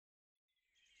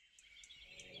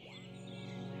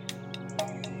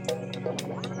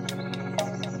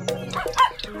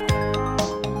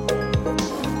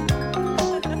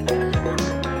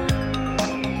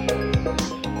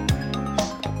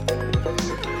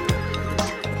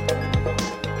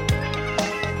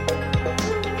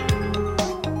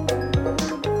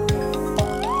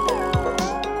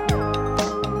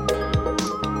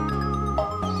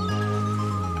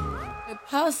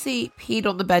Percy peed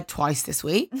on the bed twice this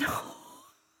week.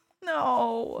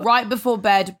 No. Right before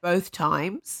bed, both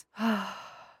times.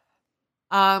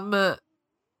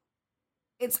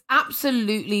 It's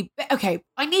absolutely okay.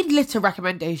 I need litter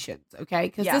recommendations, okay?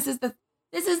 Because this is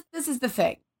the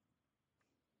thing.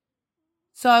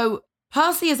 So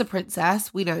Percy is a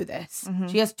princess. We know this. Mm-hmm.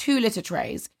 She has 2 litter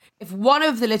trays. If one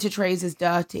of the litter trays is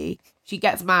dirty, she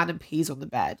gets mad and pees on the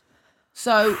bed.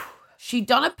 So she'd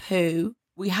done a poo.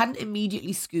 We hadn't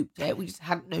immediately scooped it. We just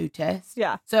hadn't noticed.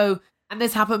 Yeah. So, and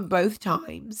this happened both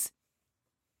times.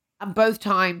 And both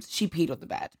times she peed on the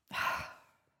bed.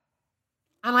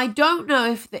 And I don't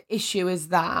know if the issue is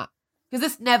that, because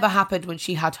this never happened when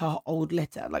she had her old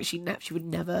litter. Like she would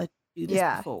never do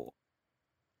this before.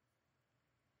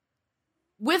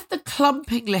 With the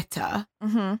clumping litter,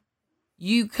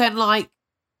 you can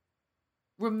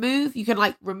remove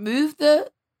the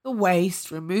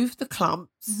waste, remove the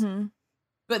clumps,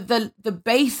 but the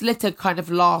base litter kind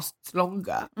of lasts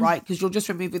longer, right? Because you're just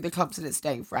removing the clumps and it's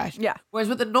staying fresh. Yeah. Whereas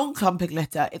with the non-clumping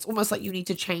litter, it's almost like you need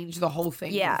to change the whole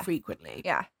thing more frequently.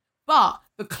 Yeah. But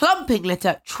the clumping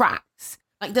litter tracks.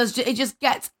 Like it just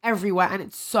gets everywhere and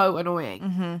it's so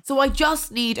annoying. So I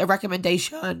just need a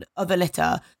recommendation of a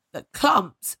litter that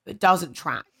clumps but doesn't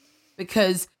track,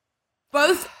 because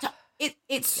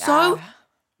it's so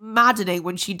maddening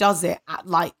when she does it at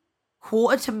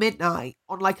 1:45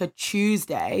 on a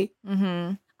Tuesday,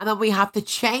 and then we have to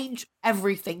change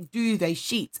everything: duvet,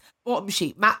 sheets, bottom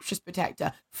sheet, mattress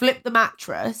protector, flip the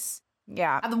mattress.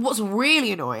 Yeah. And then what's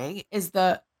really annoying is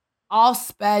that our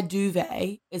spare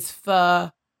duvet is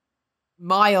for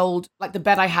my old, the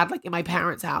bed I had in my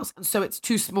parents' house, and so it's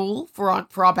too small for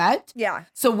our bed. Yeah.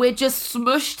 So we're just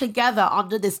smushed together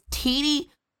under this tiny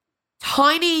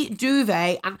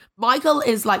duvet, and Michael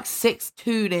is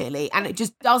 6'2" nearly, and it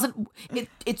just doesn't.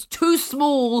 It's too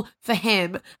small for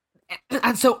him,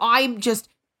 and so I'm just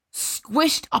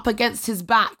squished up against his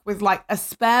back with a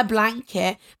spare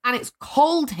blanket, and it's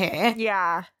cold here.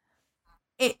 Yeah.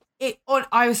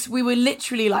 We were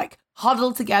literally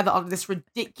huddled together on this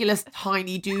ridiculous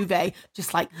tiny duvet,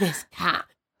 just this cat,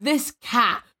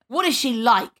 what is she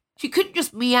like? She couldn't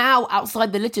just meow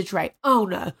outside the litter tray. Oh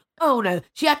no,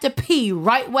 she had to pee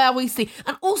right where we see.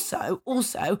 And also,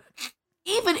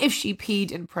 even if she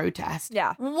peed in protest,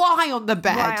 why on the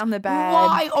bed? Why on the bed?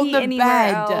 Why on Pee the anywhere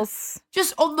bed? else.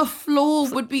 Just on the floor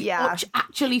would be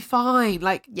actually fine.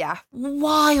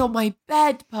 Why on my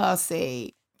bed,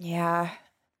 Percy? Yeah.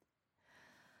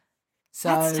 So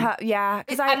that's tough. Yeah,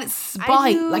 and it's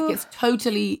spite. It's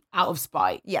totally out of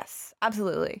spite. Yes,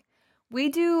 absolutely. We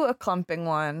do a clumping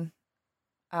one.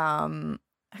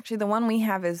 Actually, the one we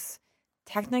have is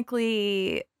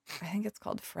technically, I think it's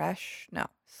called Fresh. No,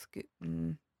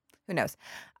 who knows?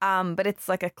 But it's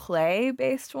a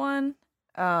clay-based one.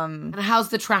 And how's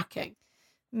the tracking?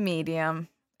 Medium.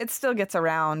 It still gets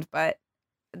around, but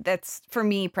that's for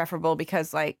me preferable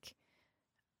because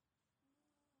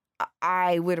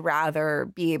I would rather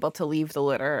be able to leave the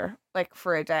litter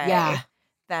for a day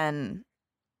than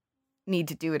need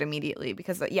to do it immediately,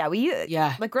 because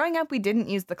growing up we didn't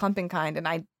use the clumping kind, and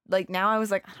I now I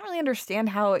was I don't really understand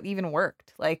how it even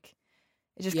worked. It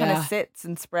just kind of sits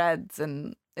and spreads,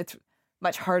 and it's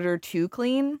much harder to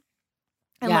clean.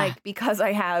 And because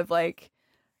I have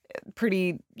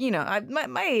pretty, my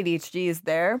ADHD is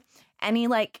there. Any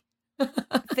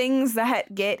things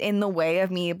that get in the way of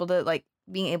me able to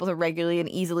being able to regularly and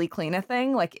easily clean a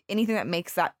thing, anything that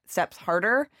makes that steps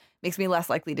harder makes me less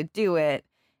likely to do it.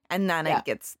 And then it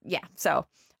gets, so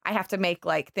I have to make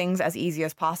things as easy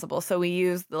as possible. So we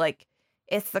use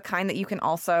it's the kind that you can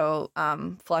also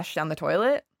flush down the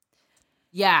toilet.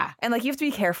 Yeah. And you have to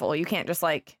be careful. You can't just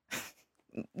tip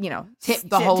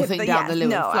the whole thing down the loo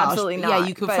and flush. Absolutely not. Yeah,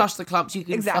 you can flush the clumps, you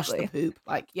can flush the poop.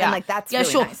 And that's really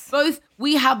sure. Nice. Both,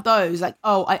 we have those. I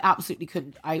absolutely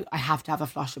couldn't. I have to have a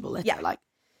flushable litter. Yeah.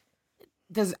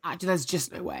 There's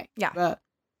just no way. Yeah. But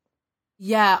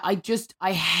yeah,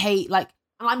 I hate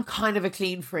and I'm kind of a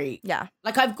clean freak. Yeah.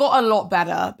 I've got a lot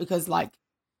better because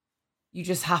you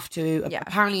just have to. Yeah.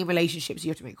 Apparently in relationships you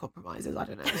have to make compromises. I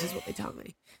don't know. This is what they tell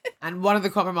me. And one of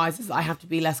the compromises is I have to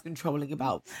be less controlling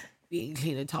about being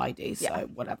clean and tidy.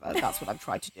 So whatever. That's what I've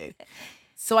tried to do.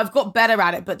 So I've got better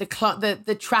at it, but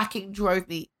the tracking drove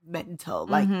me mental.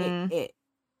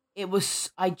 It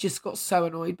was, I just got so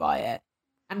annoyed by it.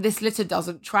 And this litter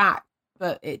doesn't track,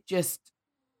 but it just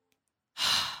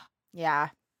Yeah.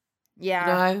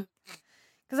 Because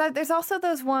there's also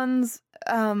those ones,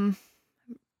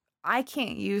 I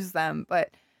can't use them,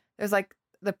 but there's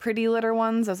the pretty litter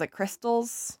ones, those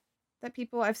crystals that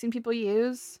I've seen people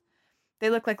use. They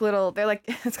look like little, they're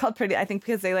it's called pretty, I think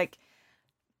because they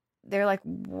they're like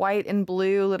white and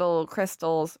blue little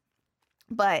crystals,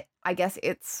 but I guess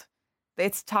it's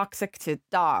toxic to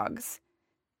dogs.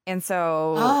 And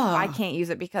so I can't use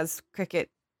it because Cricket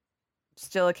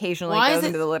still occasionally goes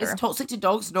into the litter. It's toxic to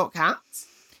dogs, not cats?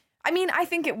 I mean, I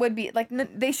think it would be like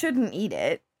they shouldn't eat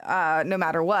it no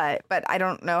matter what. But I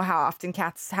don't know how often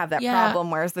cats have that problem,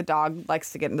 whereas the dog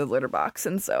likes to get into the litter box.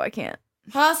 And so I can't.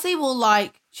 Percy will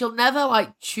she'll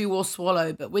never chew or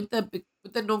swallow, but with the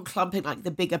non-clumping,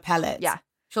 the bigger pellets. Yeah.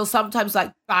 She'll sometimes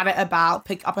bat it about,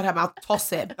 pick up in her mouth,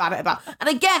 toss it, bat it about. And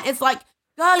again, it's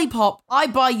Girly Pop, I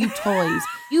buy you toys.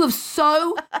 You have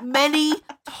so many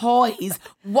toys.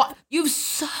 What? You have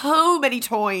so many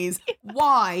toys.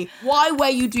 Why? Why where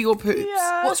you do your poops?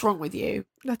 Yeah. What's wrong with you?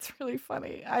 That's really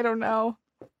funny. I don't know.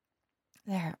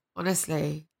 There.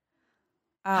 Honestly.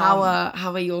 How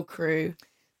are your crew?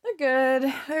 They're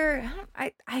good.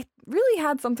 I really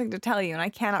had something to tell you and I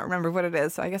cannot remember what it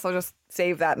is, so I guess I'll just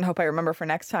save that and hope I remember for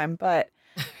next time. But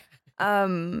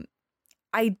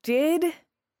I did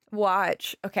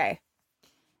watch. Okay,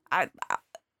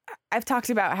 I've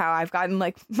talked about how I've gotten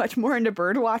much more into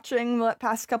bird watching the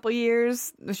past couple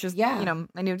years. It's just my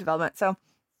new development. So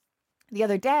the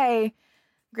other day,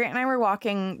 Grant and I were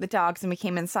walking the dogs and we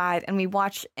came inside and we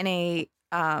watched a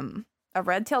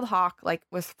red-tailed hawk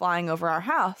was flying over our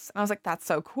house, and I was like, that's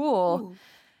so cool. Ooh,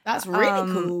 that's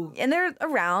really cool. And they're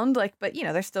around but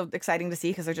they're still exciting to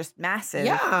see because they're just massive.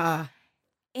 Yeah.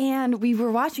 And we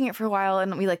were watching it for a while,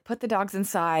 and we put the dogs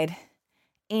inside,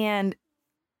 and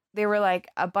there were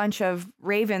a bunch of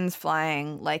ravens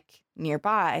flying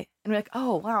nearby, and we're like,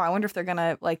 oh wow, I wonder if they're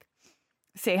gonna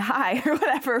say hi or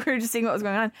whatever. We were just seeing what was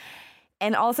going on,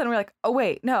 and all of a sudden we're like, oh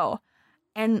wait, no,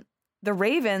 and the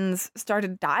ravens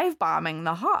started dive bombing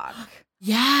the hawk.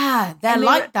 Yeah, they're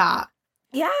like that.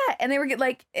 Yeah, and they were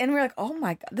and we're like, oh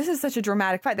my god, this is such a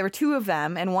dramatic fight. There were two of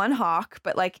them and one hawk,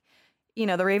 but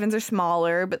the ravens are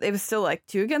smaller, but it was still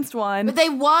 2 against 1. But they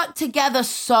work together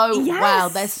so well.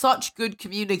 They're such good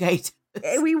communicators.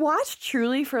 We watched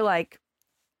truly for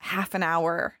half an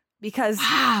hour because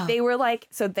they were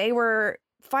they were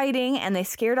fighting and they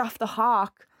scared off the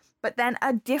hawk, but then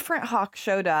a different hawk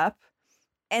showed up.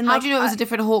 And how do you know it was a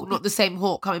different hawk, not the same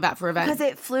hawk coming back for revenge? Because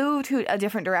it flew to a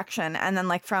different direction, and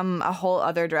then from a whole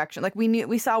other direction.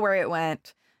 We saw where it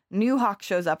went. New hawk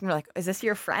shows up, and we're like, is this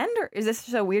your friend, or is this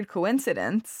just a weird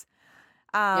coincidence?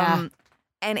 And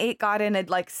it got in a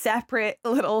separate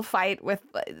little fight with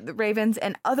the ravens,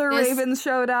 and other ravens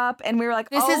showed up, and we were like,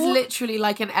 this is literally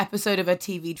an episode of a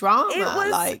TV drama. It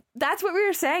was that's what we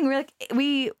were saying. We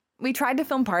were we tried to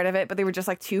film part of it, but they were just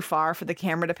too far for the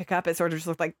camera to pick up. It sort of just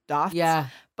looked like dots. Yeah.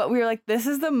 But we were like, this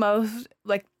is the most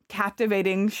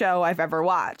captivating show I've ever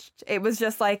watched. It was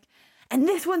just and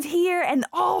this one's here, and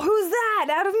oh, who's that?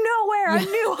 Out of nowhere, a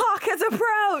new hawk has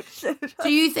approached.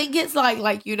 Do you think it's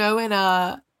in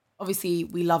obviously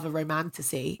we love a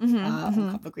romantasy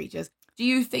on Couple of Creatures. Do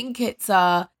you think it's in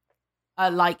the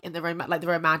the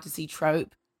romantasy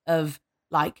trope of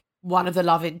one of the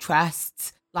love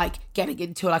interests getting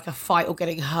into a fight or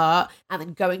getting hurt, and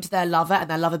then going to their lover, and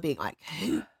their lover being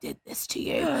who did this to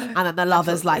you? And then the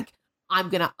lover's I'm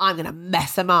gonna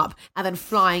mess them up, and then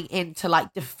flying in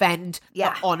to defend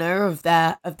the honor of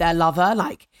their lover.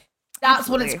 That's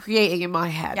what it's creating in my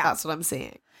head. Yeah. That's what I'm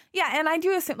seeing. Yeah, and I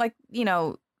do assume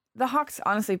the hawks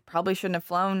honestly probably shouldn't have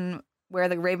flown where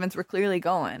the ravens were clearly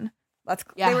going.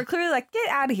 They were clearly get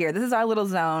out of here. This is our little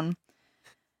zone.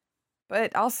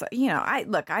 But also, I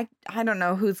don't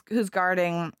know who's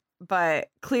guarding, but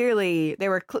clearly they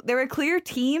were clear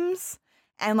teams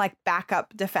and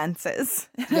backup defenses.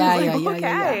 Yeah,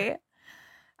 okay.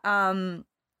 I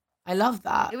love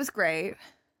that. It was great.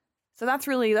 So that's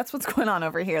what's going on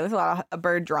over here. There's a lot of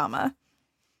bird drama.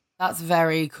 That's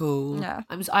very cool. Yeah.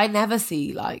 I never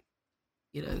see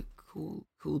cool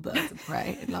birds of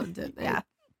prey in London.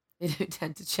 They don't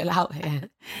tend to chill out here.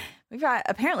 We've got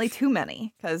apparently too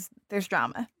many because there's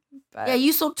drama. But yeah,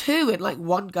 you saw 2 in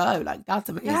one go. That's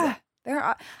amazing. Yeah,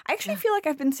 I actually feel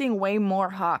I've been seeing way more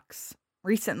hawks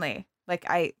recently.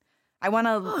 I want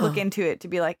to look into it to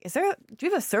be do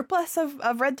you have a surplus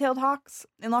of red-tailed hawks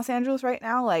in Los Angeles right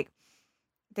now?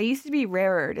 They used to be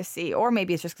rarer to see, or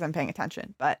maybe it's just because I'm paying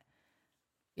attention. But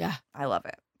yeah, I love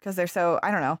it because they're so,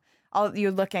 I don't know.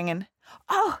 You're looking and,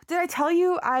 oh, did I tell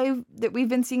you that we've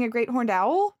been seeing a great horned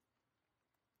owl?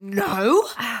 No.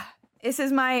 This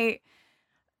is my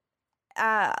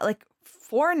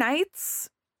 4 nights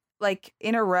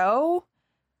in a row.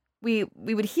 We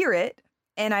would hear it,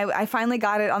 and I finally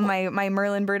got it on my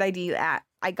Merlin Bird ID app.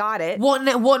 I got it.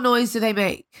 What noise do they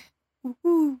make?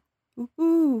 Ooh, ooh,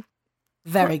 ooh.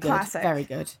 Very good. Classic. Very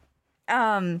good.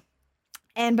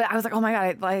 But I was like, oh my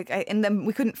God, and then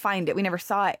we couldn't find it. We never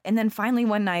saw it. And then finally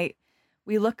one night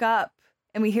we look up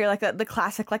and we hear like the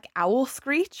classic like owl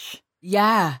screech.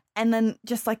 Yeah. And then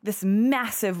just like this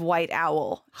massive white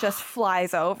owl just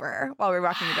flies over while we were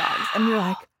walking the dogs.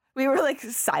 And we were like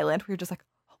silent. We were just like,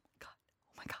 oh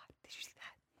my God, did you see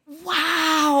that?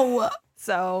 Wow.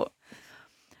 So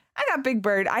I got big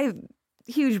bird. I have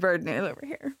huge bird news over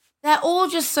here. They're all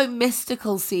just so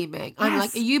mystical seeming. I'm Yes.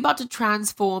 like, are you about to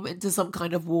transform into some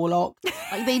kind of warlock?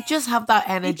 Like they just have that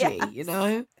energy, you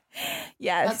know?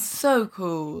 Yes. That's so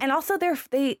cool. And also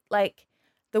they like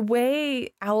the way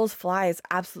owls fly is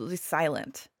absolutely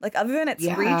silent. Like other than its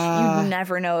screech, you'd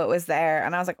never know it was there.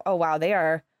 And I was like, oh wow, they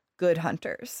are good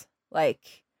hunters.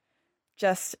 Like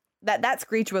just that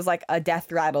screech was like a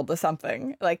death rattle to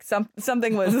something. Like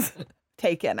something was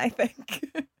taken, I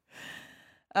think.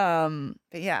 But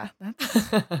yeah, it's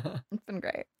been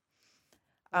great.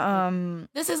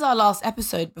 This is our last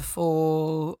episode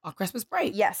before our Christmas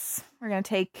break. Yes, we're gonna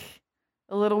take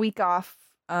a little week off,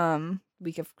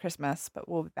 week of Christmas, but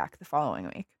we'll be back the following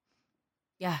week.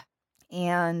 Yeah,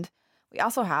 and we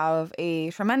also have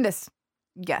a tremendous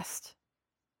guest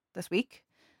this week.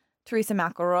 Teresa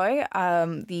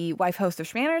McElroy, the wife host of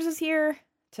SHMANNERS, is here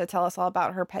to tell us all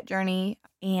about her pet journey,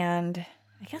 and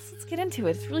I guess let's get into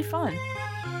it. It's really fun.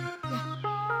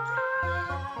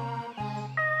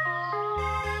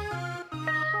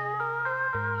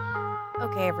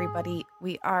 Okay, everybody,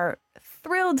 we are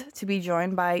thrilled to be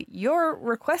joined by your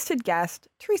requested guest,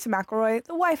 Teresa McElroy,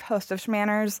 the wife host of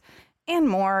SHMANNERS, and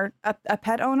more, a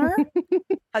pet owner,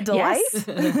 a delight.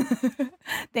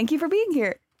 Thank you for being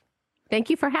here. Thank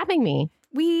you for having me.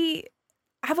 We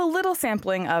have a little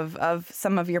sampling of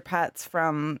some of your pets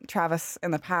from Travis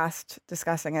in the past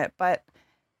discussing it, but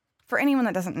for anyone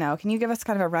that doesn't know, can you give us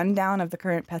kind of a rundown of the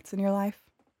current pets in your life?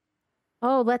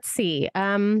 Oh, let's see.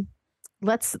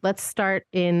 Let's start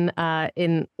in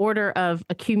order of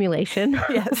accumulation.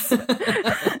 Yes.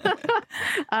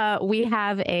 We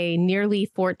have a nearly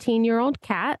 14-year-old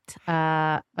cat,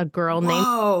 a girl named.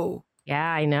 Whoa.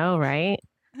 Yeah, I know, right?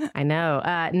 I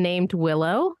know. Named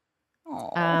Willow.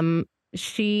 Aww.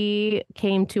 She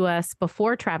came to us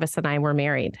before Travis and I were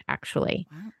married, actually.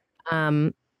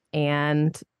 Wow.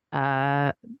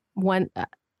 One.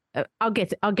 I'll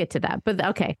get to that, but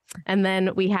okay. And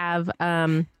then we have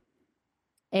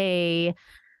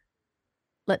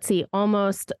let's see,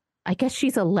 almost, I guess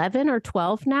she's 11 or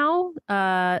 12 now.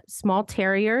 Small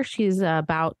terrier. She's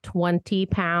about 20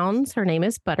 pounds. Her name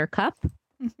is Buttercup.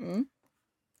 Mm-hmm.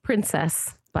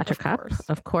 Princess Buttercup,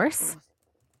 of course.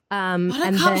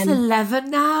 Buttercup's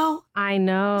 11 now? I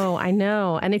know.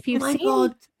 And if you've seen... Oh my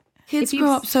God. Kids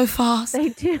grow up so fast. They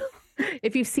do.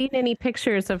 If you've seen any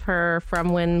pictures of her from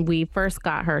when we first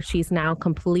got her, she's now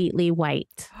completely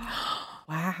white.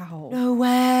 Wow. No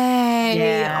way.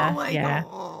 Yeah. Oh my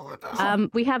God.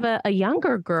 We have a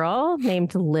younger girl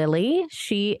named Lily.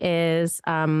 She is,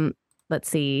 5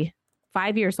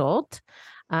 years old.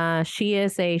 She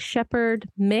is a shepherd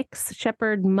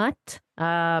mutt,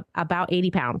 about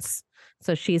 80 pounds.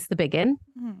 So she's the biggin.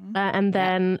 Mm-hmm. And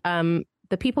then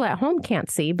the people at home can't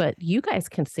see, but you guys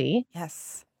can see.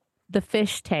 Yes. The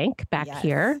fish tank back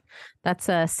here. That's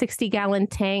a 60-gallon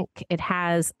tank. It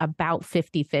has about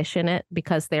 50 fish in it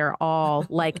because they're all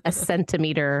like a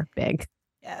centimeter big.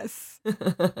 Yes.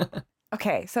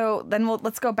 Okay, so then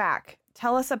let's go back.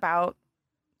 Tell us about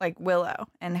like Willow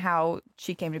and how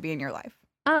she came to be in your life.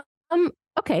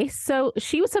 Okay, so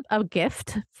she was a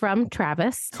gift from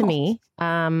Travis to me.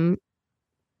 We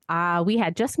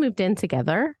had just moved in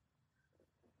together,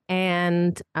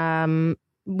 and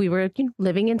we were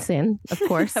living in sin, of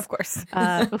course. Of course.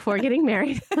 Before getting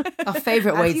married. Our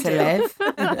favorite way to live.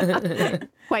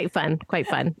 Quite fun.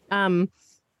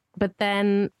 But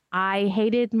then I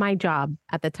hated my job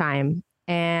at the time,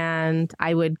 and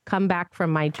I would come back from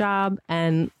my job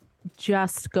and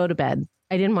just go to bed.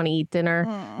 I didn't want to eat dinner.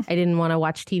 I didn't want to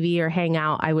watch TV or hang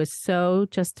out. I was so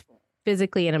just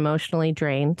physically and emotionally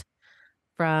drained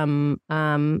from,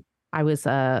 I was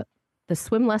the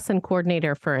swim lesson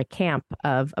coordinator for a camp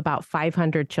of about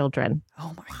 500 children.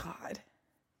 Oh my God.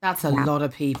 That's a lot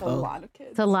of people. A lot of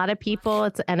kids. It's a lot of people.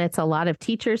 It's a lot of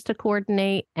teachers to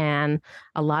coordinate, and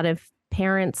a lot of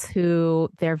parents who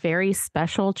their very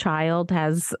special child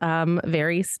has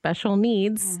very special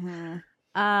needs.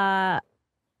 Mm-hmm.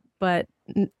 But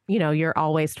you're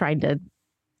always trying to.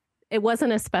 It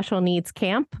wasn't a special needs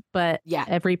camp, but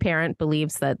every parent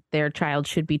believes that their child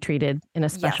should be treated in a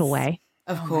special way.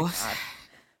 Of course.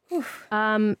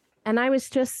 And I was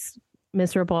just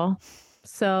miserable.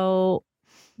 So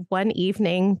one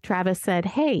evening, Travis said,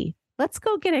 "Hey, let's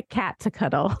go get a cat to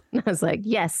cuddle. And I was like,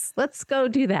 yes, let's go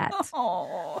do that.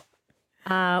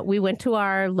 We went to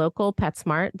our local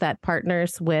PetSmart that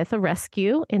partners with a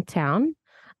rescue in town.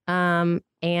 And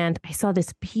I saw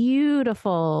this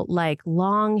beautiful, like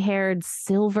long-haired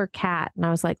silver cat. And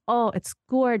I was like, oh, it's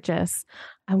gorgeous.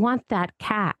 I want that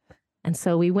cat. And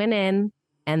so we went in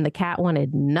and the cat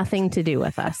wanted nothing to do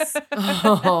with us.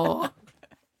 Oh, of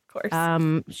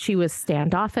course. She was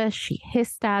standoffish. She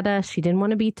hissed at us. She didn't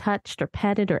want to be touched or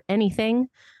petted or anything.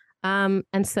 And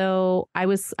so I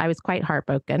was quite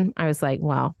heartbroken. I was like,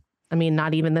 well, I mean,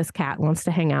 not even this cat wants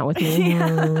to hang out with me.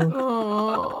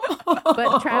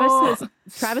 But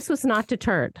Travis was not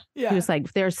deterred. Yeah. He was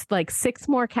like, there's like 6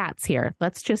 more cats here.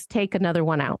 Let's just take another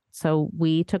one out. So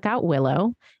we took out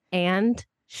Willow, and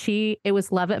it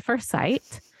was love at first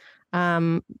sight.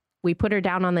 We put her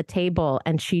down on the table,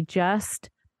 and she just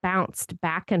bounced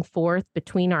back and forth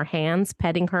between our hands,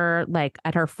 petting her like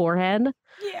at her forehead.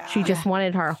 Yeah. She just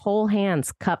wanted her whole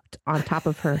hands cupped on top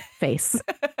of her face,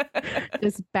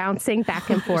 just bouncing back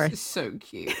and forth. This is so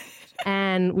cute.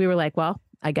 And we were like, well,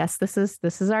 I guess this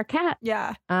is our cat.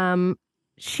 Yeah.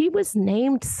 She was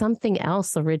named something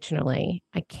else originally.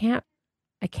 I can't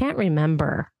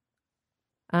remember.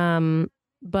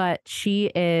 But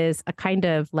she is a kind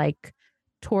of like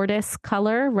tortoise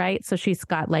color, right? So she's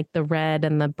got like the red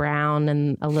and the brown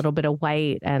and a little bit of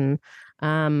white, and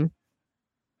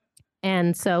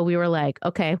so we were like,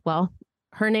 okay, well,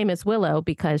 her name is Willow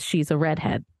because she's a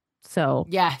redhead. So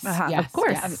yes, of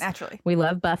course, naturally, we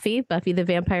love Buffy. Buffy the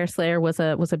Vampire Slayer was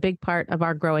a big part of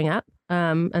our growing up,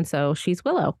 and so she's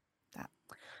Willow.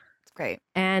 That's great.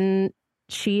 And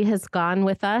she has gone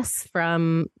with us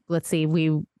from, let's see,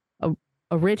 we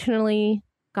originally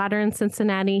got her in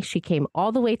Cincinnati. She came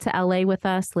all the way to LA with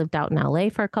us, lived out in LA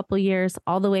for a couple of years,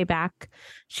 all the way back.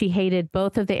 She hated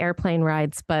both of the airplane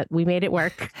rides, but we made it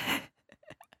work.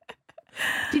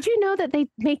 Did you know that they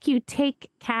make you take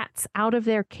cats out of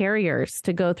their carriers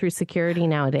to go through security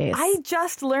nowadays? I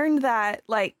just learned that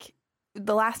like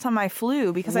the last time I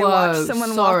flew because I watched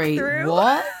someone walk through.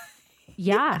 What?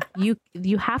 Yeah,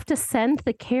 you have to send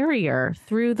the carrier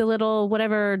through the little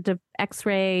whatever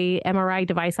X-ray MRI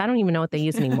device. I don't even know what they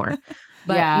use anymore.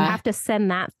 But you have to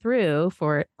send that through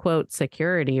for, quote,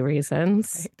 security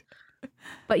reasons. Right.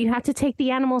 But you have to take the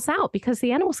animals out because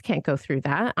the animals can't go through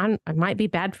that. It might be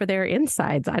bad for their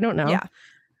insides. I don't know.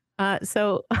 Yeah.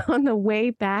 So on the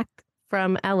way back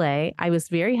from LA, I was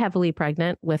very heavily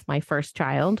pregnant with my first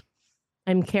child.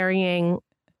 I'm carrying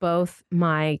both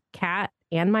my cat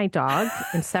and my dog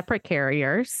in separate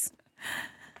carriers.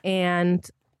 And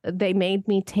they made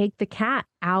me take the cat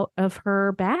out of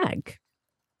her bag.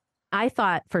 I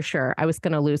thought for sure I was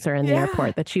going to lose her in the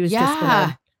airport, that she was just going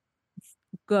to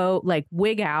go like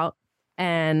wig out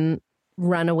and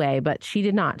run away. But she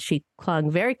did not. She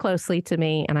clung very closely to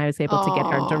me, and I was able to get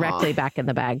her directly back in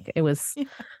the bag. It was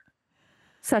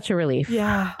such a relief.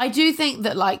 Yeah. I do think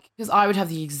that, like, because I would have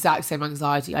the exact same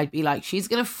anxiety. I'd be like, she's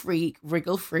going to freak,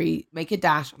 wriggle free, make a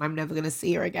dash, and I'm never going to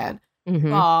see her again. Mm-hmm.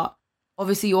 But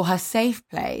obviously you're her safe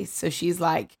place. So she's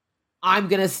like, I'm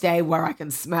going to stay where I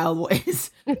can smell what is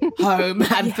home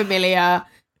and familiar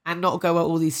and not go where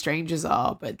all these strangers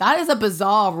are. But that is a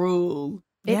bizarre rule.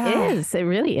 It is. It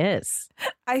really is.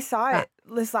 I saw it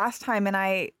this last time, and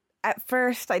at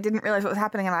first I didn't realize what was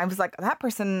happening. And I was like, that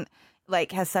person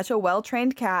like has such a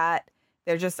well-trained cat.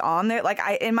 They're just on there. Like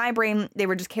in my brain, they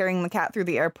were just carrying the cat through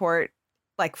the airport,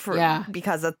 like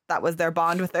because that was their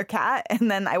bond with their cat.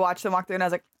 And then I watched them walk through, and I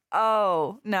was like,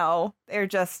 oh no,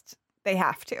 they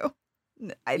have to.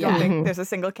 I don't think there's a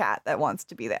single cat that wants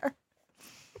to be there.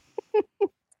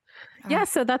 Yeah,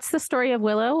 so that's the story of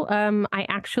Willow. I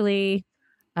actually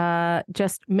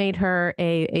just made her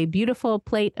a beautiful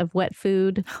plate of wet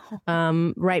food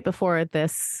right before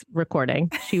this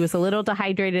recording. She was a little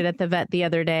dehydrated at the vet the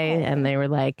other day, and they were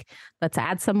like, let's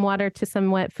add some water to some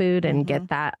wet food and get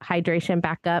that hydration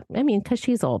back up. I mean, because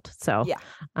she's old. So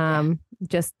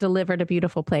just delivered a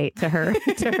beautiful plate to her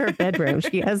bedroom.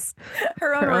 She has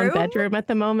her own bedroom at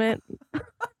the moment.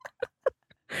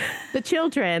 The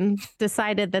children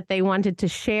decided that they wanted to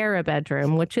share a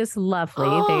bedroom, which is lovely.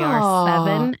 They are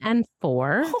 7 and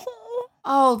 4.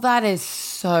 Oh, that is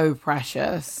so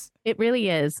precious. It really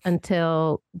is,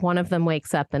 until one of them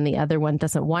wakes up and the other one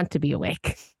doesn't want to be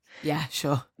awake. Yeah,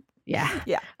 sure.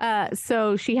 Yeah.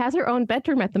 So she has her own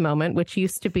bedroom at the moment, which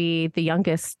used to be the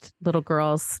youngest little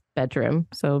girl's bedroom.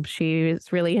 So she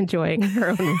is really enjoying her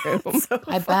own room.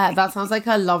 I bet. That sounds like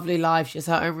her lovely life. She has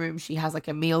her own room. She has like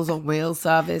a Meals on Wheels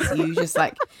service. You just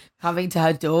like coming to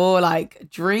her door, like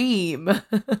dream.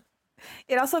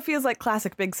 It also feels like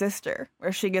classic Big Sister,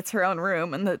 where she gets her own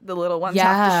room and the little ones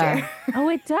have to share. Oh,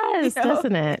 it does,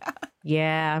 doesn't it?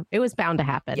 Yeah, it was bound to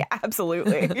happen. Yeah,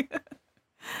 absolutely.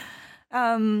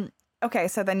 Okay,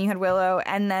 so then you had Willow,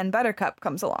 and then Buttercup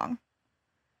comes along.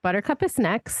 Buttercup is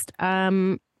next.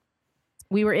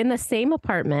 We were in the same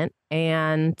apartment,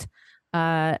 and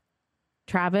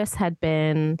Travis had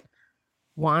been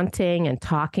wanting and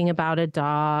talking about a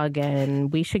dog,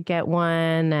 and we should get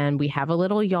one, and we have a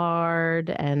little yard,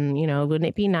 and wouldn't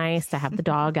it be nice to have the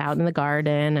dog out in the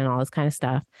garden and all this kind of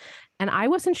stuff. And I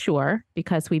wasn't sure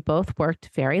because we both worked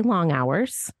very long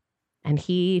hours, and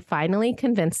he finally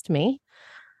convinced me,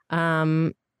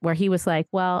 where he was like,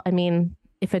 well, I mean,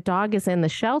 if a dog is in the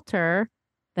shelter,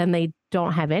 then they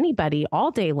don't have anybody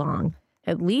all day long.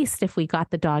 At least if we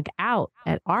got the dog out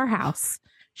at our house,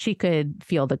 she could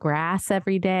feel the grass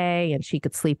every day, and she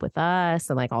could sleep with us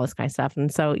and like all this kind of stuff.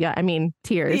 And so, yeah, I mean,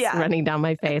 tears running down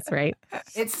my face, right?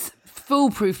 It's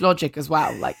foolproof logic as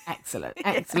well. Like, excellent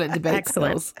debate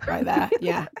skills right there.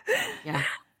 Yeah.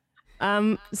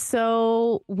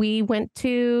 So we went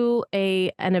to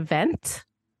an event.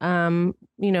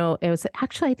 It was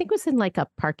actually, I think it was in like a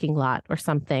parking lot or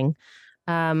something,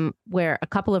 where a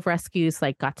couple of rescues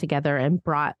like got together and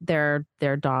brought their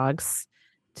dogs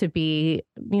to be,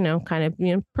 kind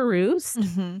of, perused.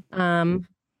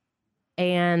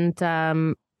 And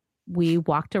we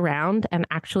walked around and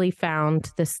actually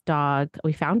found this dog.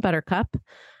 We found Buttercup.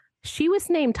 She was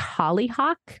named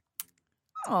Hollyhock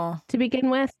to begin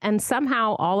with. And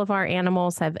somehow all of our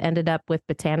animals have ended up with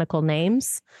botanical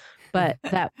names. But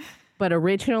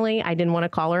originally I didn't want to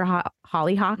call her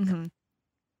Hollyhock.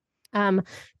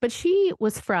 But she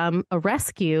was from a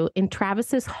rescue in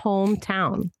Travis's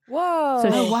hometown. Whoa.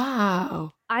 So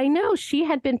wow. I know she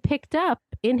had been picked up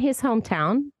in his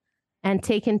hometown and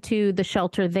taken to the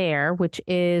shelter there, which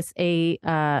is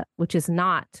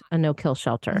not a no-kill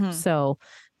shelter. So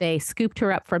they scooped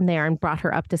her up from there and brought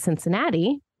her up to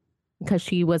Cincinnati because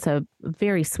she was a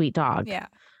very sweet dog. Yeah.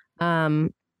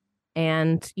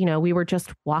 And, we were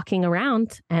just walking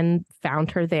around and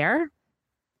found her there.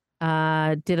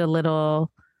 Did a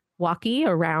little walkie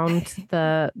around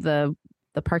the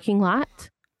parking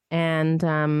lot,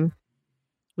 and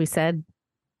we said,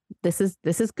 "This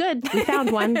is good. We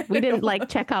found one." We didn't like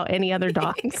check out any other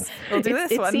dogs. We'll do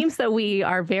this one. It seems that we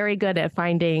are very good at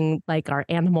finding like our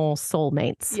animal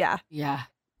soulmates. Yeah.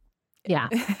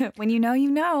 When you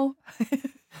know.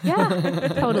 Yeah,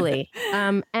 totally.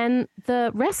 And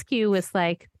the rescue was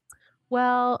like,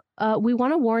 well, we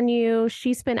want to warn you,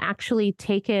 she's been actually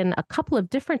taken a couple of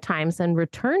different times and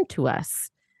returned to us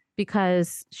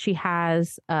because she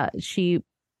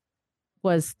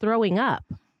was throwing up.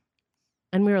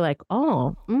 And we were like,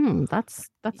 oh, that's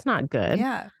not good.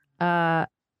 Yeah.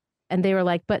 And they were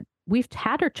like, but we've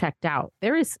had her checked out.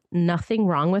 There is nothing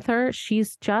wrong with her.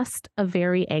 She's just a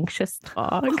very anxious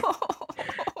dog.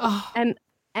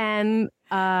 And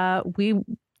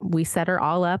we set her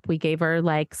all up. We gave her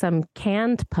like some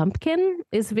canned pumpkin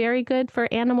is very good for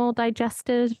animal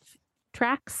digestive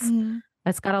tracts.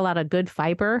 It's got a lot of good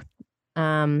fiber,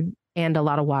 and a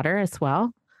lot of water as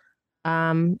well.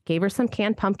 Gave her some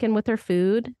canned pumpkin with her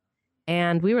food.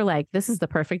 And we were like, this is the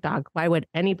perfect dog. Why would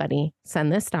anybody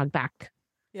send this dog back?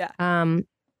 Yeah.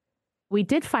 We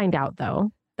did find out,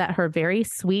 though, that her very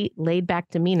sweet, laid back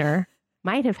demeanor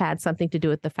might have had something to do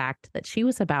with the fact that she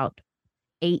was about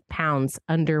 8 pounds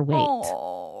underweight.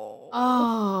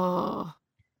 Oh.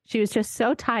 She was just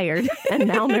so tired and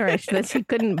malnourished that she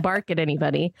couldn't bark at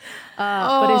anybody. But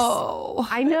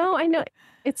I know.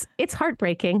 It's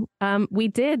heartbreaking. We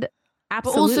did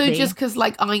absolutely. But also just because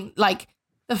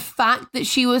the fact that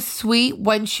she was sweet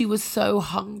when she was so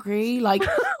hungry. Like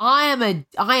I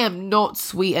am not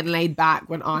sweet and laid back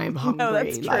when I am hungry. No,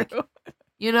 that's true.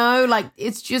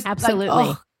 It's just absolutely.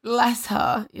 Like, oh, bless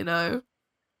her,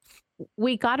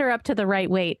 We got her up to the right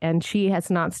weight, and she has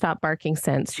not stopped barking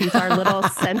since. She's our little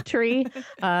sentry.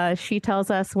 She tells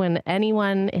us when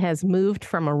anyone has moved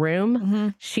from a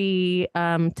room. She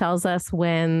tells us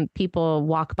when people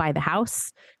walk by the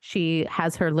house. She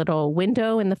has her little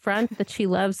window in the front that she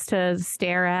loves to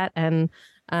stare at, and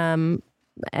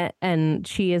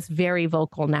she is very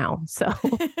vocal now. So,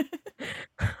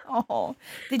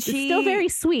 did she? Still very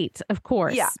sweet, of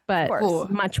course, but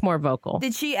much more vocal.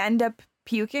 Did she end up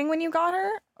puking when you got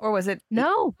her, or was it?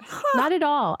 No, not at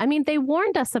all. I mean, they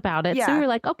warned us about it, so we were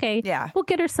like, okay, we'll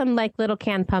get her some like little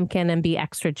canned pumpkin and be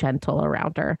extra gentle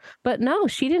around her. But no,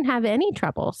 she didn't have any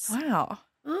troubles. Wow.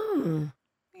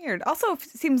 Weird. Also, it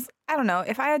seems, I don't know,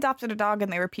 if I adopted a dog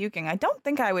and they were puking, I don't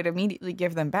think I would immediately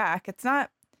give them back. It's not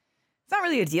it's not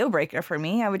really a deal breaker for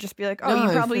me. I would just be like, oh, No,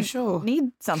 you probably for sure.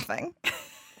 need something.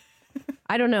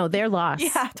 I don't know. They're lost.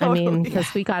 Yeah, totally. I mean,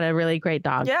 because we got a really great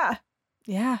dog. Yeah.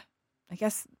 Yeah. I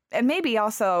guess. And maybe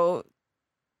also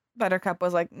Buttercup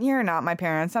was like, you're not my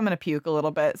parents. I'm going to puke a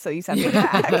little bit. So you send me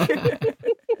back.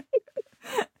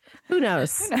 Who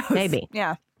knows? Maybe.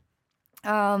 Yeah.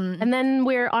 And then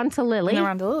we're on to Lily,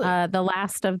 the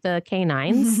last of the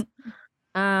canines.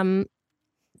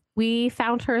 We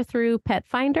found her through Pet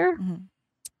Finder.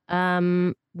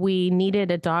 We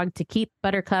needed a dog to keep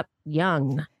Buttercup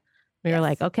young. We were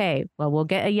like, okay, well, we'll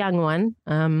get a young one.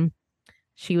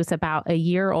 She was about a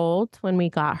year old when we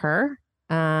got her.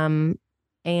 And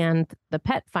the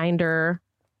Pet Finder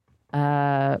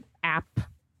app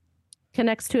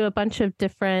connects to a bunch of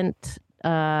different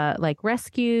like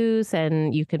rescues,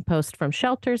 and you can post from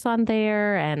shelters on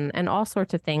there and all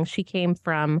sorts of things. She came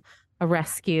from a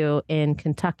rescue in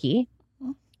Kentucky,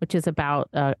 which is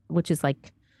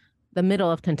like the middle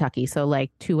of Kentucky. So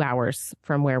like 2 hours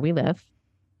from where we live.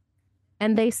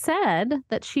 And they said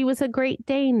that she was a Great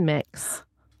Dane mix.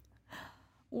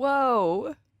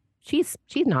 Whoa. She's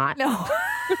not. No.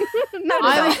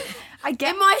 I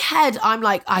get in my head, I'm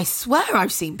like, I swear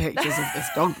I've seen pictures of this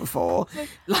dog before.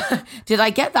 Did I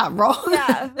get that wrong?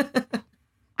 Yeah.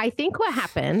 I think what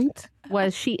happened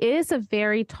was she is a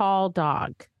very tall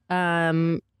dog.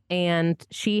 And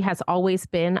she has always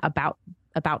been about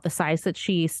the size that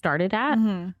she started at.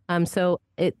 So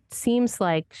it seems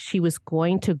like she was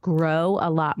going to grow a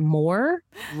lot more.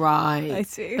 Right. I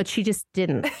see. But she just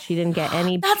didn't. She didn't get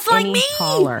any, That's like any me.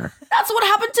 taller. That's what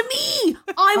happened to me.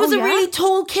 I was a really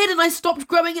tall kid and I stopped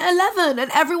growing at 11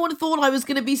 and everyone thought I was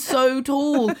going to be so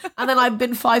tall. And then I've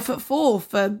been 5'4"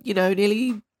 for,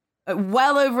 nearly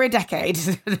well over a decade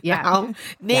now.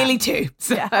 Nearly 2.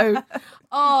 So,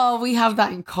 we have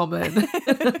that in common.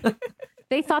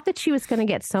 They thought that she was going to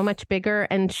get so much bigger,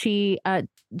 and she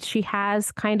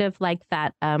has kind of like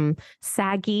that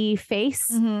saggy face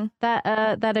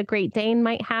that a Great Dane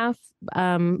might have.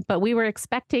 But we were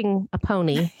expecting a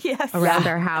pony around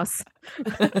our house,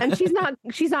 and she's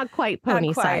not quite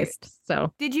pony sized.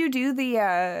 So, did you do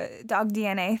the dog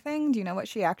DNA thing? Do you know what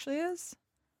she actually is?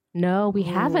 No, we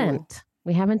haven't.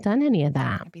 We haven't done any of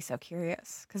that. I'd be so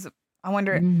curious because I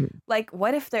wonder, like,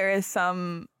 what if there is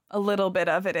a little bit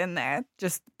of it in there,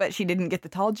 but she didn't get the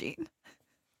tall gene.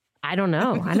 I don't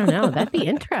know. That'd be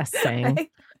interesting.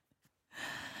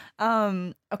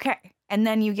 Right? Okay. And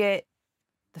then you get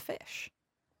the fish.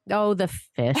 Oh, the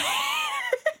fish.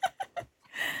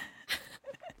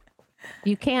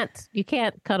 You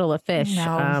can't cuddle a fish.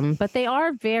 No. But they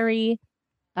are very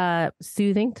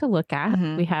soothing to look at.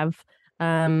 We have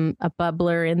a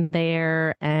bubbler in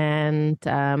there, and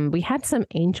we had some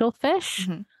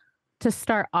angelfish. To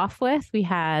start off with, we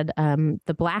had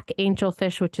the black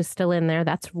angelfish, which is still in there.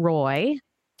 That's Roy.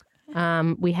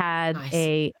 We had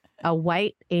a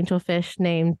white angelfish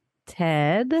named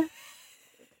Ted.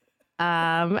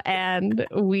 And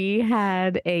we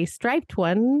had a striped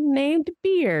one named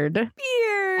Beard.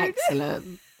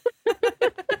 Excellent.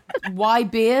 Why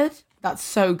Beard? That's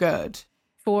so good.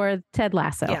 For Ted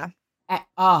Lasso. Yeah.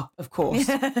 Of course.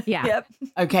 Yeah. Yep.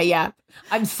 Okay, yeah.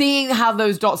 I'm seeing how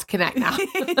those dots connect now.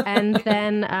 and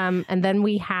then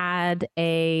we had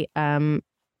an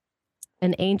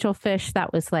angelfish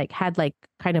that was had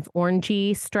kind of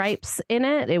orangey stripes in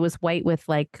it. It was white with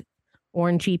like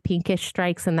orangey pinkish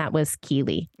stripes, and that was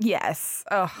Keely. Yes.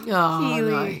 Oh,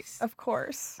 Keely. Nice. Of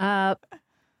course.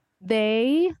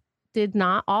 They did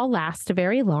not all last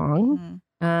very long.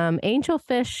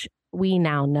 Angelfish, we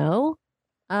now know,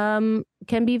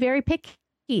 can be very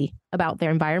picky about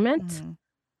their environment.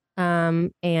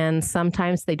 And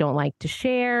sometimes they don't like to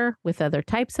share with other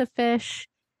types of fish.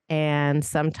 And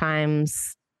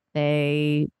sometimes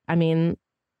they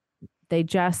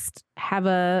just have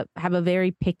a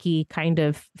very picky kind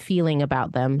of feeling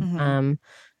about them.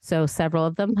 So several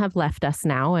of them have left us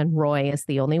now, and Roy is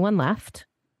the only one left.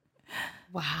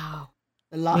 Wow.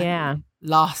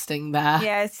 Lasting there.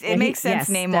 Yes, it makes sense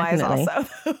name-wise also.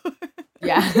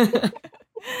 Yeah.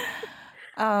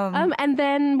 And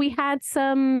then we had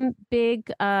some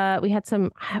big, I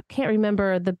can't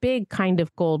remember the big kind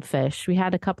of goldfish. We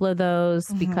had a couple of those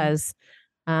because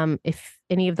if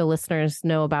any of the listeners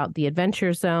know about the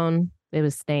Adventure Zone, it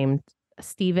was named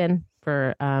Steven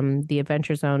for the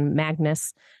Adventure Zone.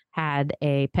 Magnus had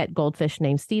a pet goldfish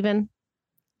named Steven.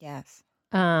 Yes.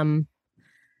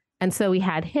 And so we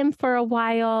had him for a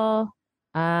while.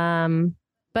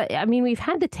 But I mean, we've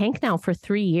had the tank now for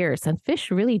 3 years, and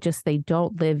fish really they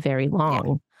don't live very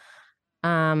long.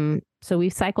 Yeah. So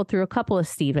we've cycled through a couple of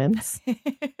Stevens.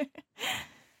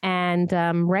 And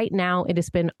right now it has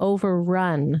been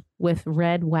overrun with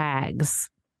red wags,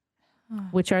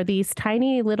 which are these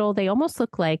tiny little, they almost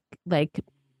look like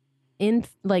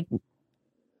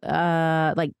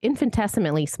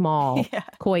infinitesimally small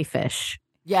koi fish.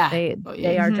 Yeah.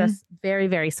 They are just very,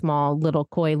 very small little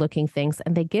koi looking things,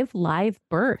 and they give live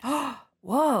birth.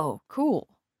 Whoa, cool.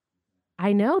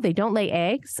 I know, they don't lay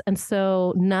eggs. And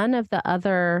so none of the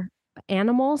other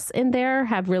animals in there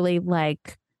have really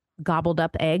like gobbled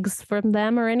up eggs from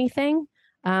them or anything.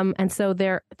 And so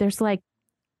there's like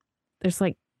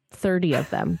 30 of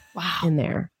them in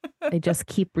there. They just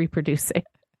keep reproducing.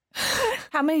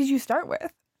 How many did you start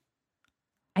with?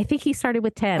 I think he started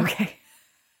with 10. Okay.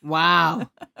 Wow.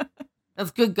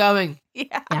 That's good going.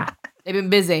 Yeah. They've been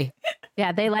busy.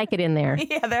 Yeah, they like it in there.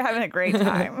 Yeah, they're having a great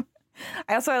time.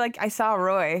 I saw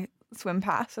Roy swim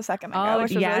past a second ago. Oh,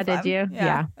 which was yeah, really fun. did you?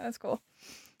 Yeah. That's cool.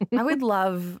 I would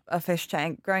love a fish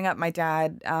tank. Growing up, my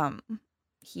dad,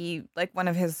 he, like, one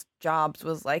of his jobs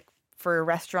was like for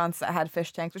restaurants that had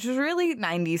fish tanks, which was a really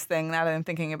 90s thing now that I'm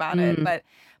thinking about it. But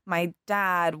my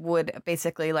dad would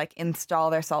basically like install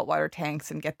their saltwater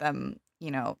tanks and get them,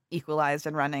 equalized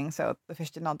and running so the fish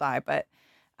didn't all die. But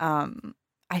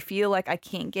I feel like I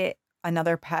can't get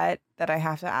another pet that I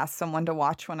have to ask someone to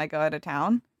watch when I go out of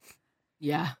town.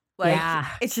 Yeah.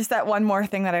 It's just that one more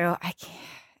thing that I go, I can't.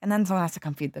 And then someone has to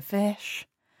come feed the fish.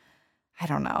 I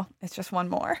don't know. It's just one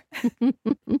more.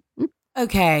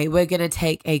 Okay, we're going to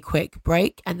take a quick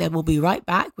break and then we'll be right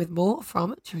back with more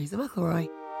from Teresa McElroy.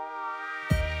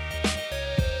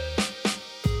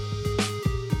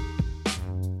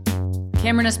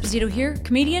 Cameron Esposito here,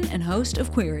 comedian and host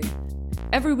of Query.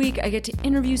 Every week I get to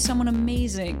interview someone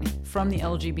amazing from the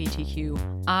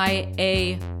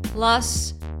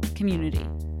LGBTQIA+ community,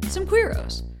 some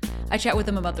queeros. I chat with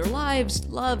them about their lives,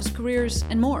 loves, careers,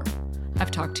 and more.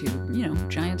 I've talked to,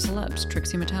 giant celebs,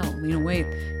 Trixie Mattel, Lena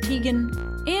Waithe, Tegan,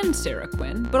 and Sarah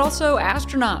Quinn, but also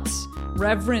astronauts,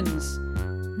 reverends,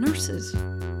 nurses.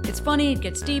 It's funny, it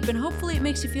gets deep, and hopefully it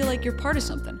makes you feel like you're part of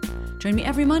something. Join me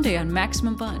every Monday on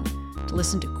Maximum Fun to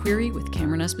listen to Query with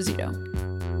Cameron Esposito.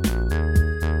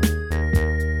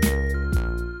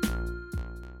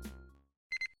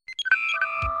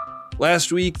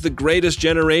 Last week, The Greatest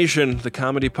Generation, the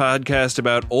comedy podcast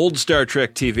about old Star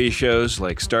Trek TV shows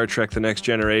like Star Trek The Next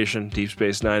Generation, Deep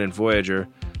Space Nine, and Voyager,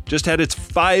 just had its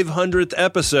 500th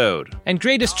episode. And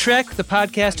Greatest Trek, the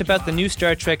podcast about the new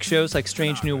Star Trek shows like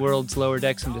Strange New Worlds, Lower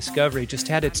Decks, and Discovery, just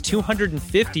had its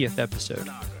 250th episode.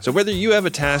 So whether you have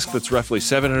a task that's roughly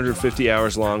 750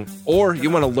 hours long, or you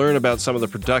want to learn about some of the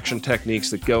production techniques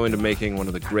that go into making one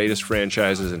of the greatest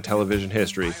franchises in television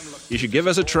history, you should give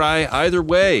us a try either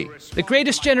way. The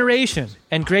Greatest Generation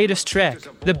and Greatest Trek,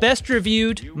 the best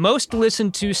reviewed, most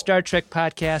listened to Star Trek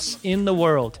podcasts in the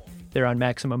world. They're on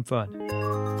Maximum Fun.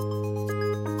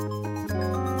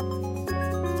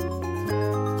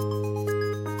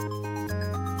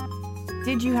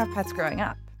 Did you have pets growing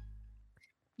up?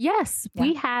 Yes,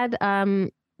 we had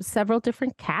several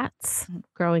different cats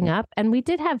growing up, and we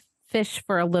did have fish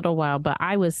for a little while, but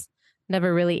I was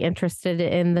never really interested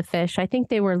in the fish. I think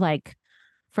they were like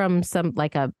from some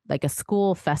like a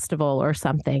school festival or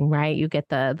something, right? You get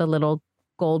the little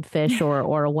goldfish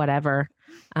or whatever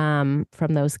from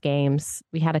those games.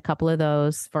 We had a couple of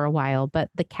those for a while, but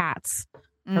the cats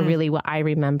are really what I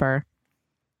remember.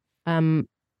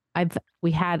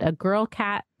 We had a girl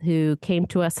cat who came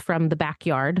to us from the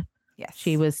backyard. Yes.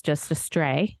 She was just a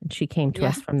stray, and she came to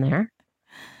us from there.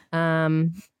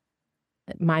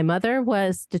 My mother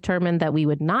was determined that we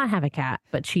would not have a cat,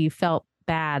 but she felt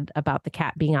bad about the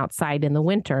cat being outside in the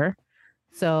winter.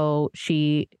 So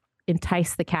she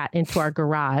enticed the cat into our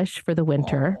garage for the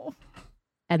winter. Oh.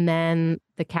 And then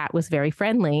the cat was very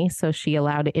friendly, so she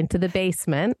allowed it into the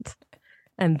basement.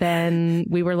 And then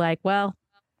we were like, well,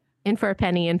 in for a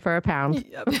penny, in for a pound.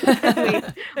 Yep.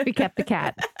 we kept the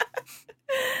cat.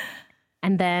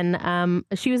 And then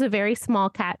she was a very small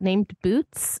cat named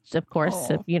Boots, of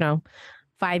course,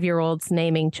 5-year-olds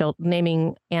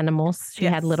naming animals. She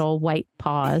had little white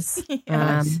paws.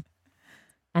 Yes.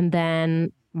 And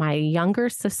then my younger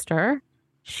sister,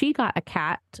 she got a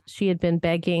cat. She had been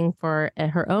begging for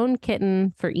her own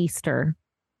kitten for Easter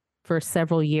for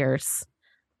several years.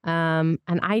 And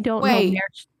I don't know where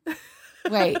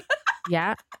Wait.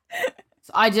 Yeah.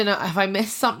 So I don't know if I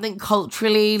missed something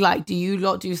culturally. Like, do you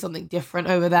lot do something different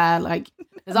over there? Like,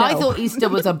 because I thought Easter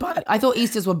was I thought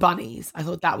Easters were bunnies. I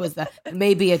thought that was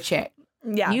maybe a chick.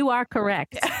 Yeah, you are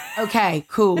correct. Okay,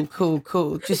 cool.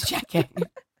 Just checking.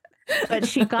 But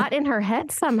she got in her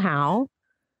head somehow,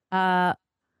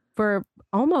 for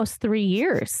almost 3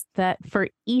 years that for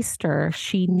Easter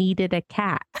she needed a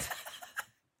cat.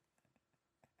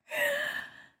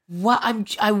 What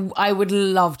I would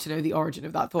love to know the origin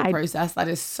of that thought process. That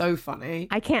is so funny.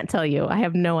 I can't tell you. I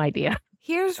have no idea.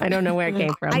 I don't know where it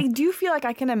came from. I do feel like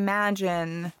I can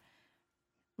imagine,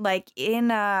 like in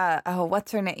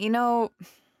what's her name? You know,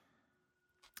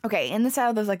 okay, in the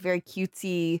style those like very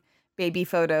cutesy baby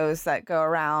photos that go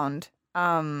around.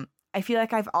 I feel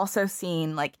like I've also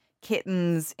seen like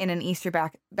kittens in an Easter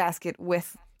basket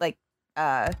with like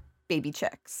baby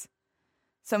chicks.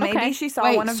 So maybe she saw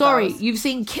one of those. Sorry, you've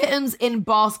seen kittens in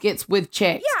baskets with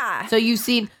chicks. Yeah. So you've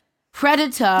seen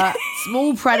predator,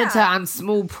 small predator and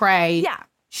small prey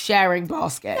sharing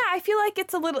basket. Yeah, I feel like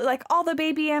it's a little like all the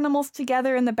baby animals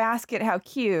together in the basket. How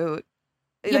cute.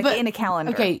 Yeah, like in a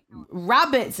calendar. Okay,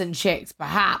 rabbits and chicks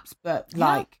perhaps, but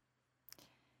like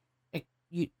I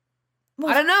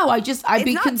don't know. I'd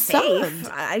be concerned.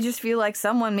 Safe. I just feel like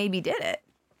someone maybe did it.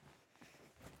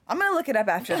 I'm going to look it up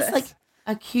after this. Like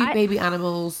a cute baby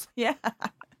animals. Yeah.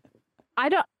 I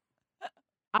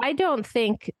don't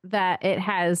think that it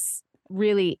has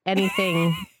really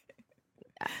anything.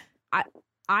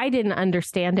 I didn't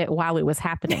understand it while it was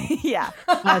happening. Yeah.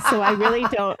 So I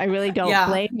really don't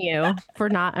blame you for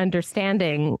not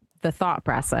understanding the thought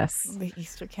process. The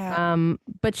Easter cat.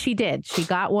 But she did. She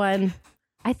got one.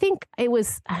 I think it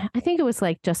was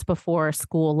like just before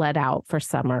school let out for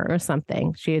summer or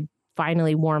something. She had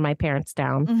finally worn my parents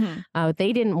down. Mm-hmm.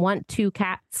 They didn't want 2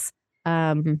 cats,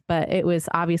 but it was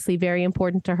obviously very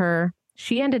important to her.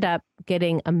 She ended up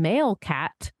getting a male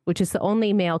cat, which is the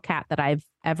only male cat that I've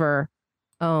ever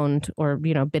owned or,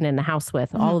 been in the house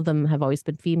with. Mm-hmm. All of them have always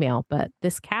been female, but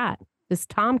this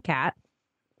tomcat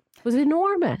was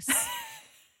enormous.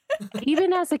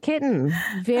 Even as a kitten,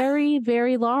 very,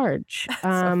 very large.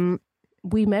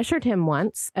 We measured him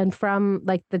once, and from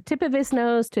like the tip of his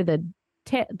nose to the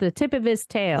tip of his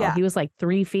tail, he was like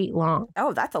 3 feet long.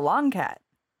 Oh, that's a long cat.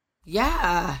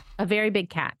 Yeah. A very big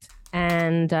cat.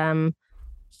 And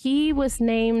he was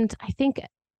named, I think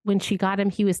when she got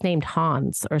him, he was named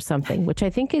Hans or something, which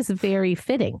I think is very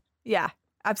fitting. Yeah,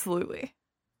 absolutely.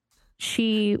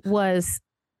 She was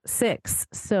 6,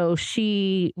 so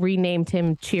she renamed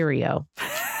him Cheerio.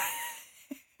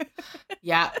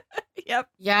 Yeah. Yep.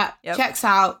 Yeah. Checks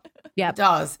out. Yeah. It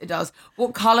does.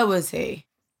 What color was he?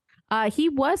 He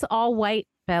was all white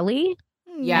belly.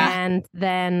 Yeah. And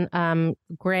then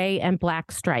gray and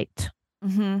black striped.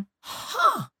 Mm-hmm.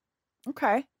 Huh.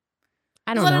 Okay.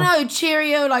 I don't know.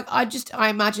 Cheerio, like I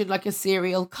imagine like a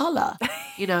cereal color,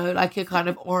 like a kind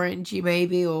of orangey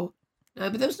maybe, or no,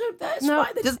 but that's fine.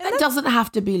 That doesn't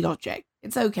have to be logic.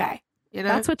 It's okay.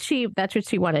 That's what she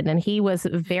wanted. And he was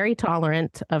very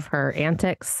tolerant of her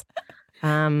antics.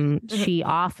 She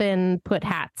often put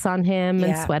hats on him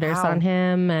and sweaters on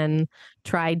him and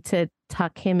tried to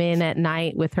tuck him in at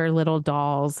night with her little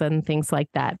dolls and things like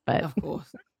that. But of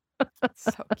course.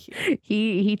 So cute.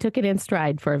 He took it in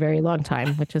stride for a very long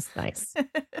time, which is nice.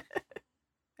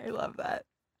 I love that.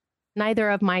 Neither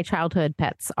of my childhood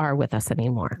pets are with us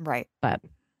anymore. Right. But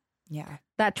yeah,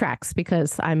 that tracks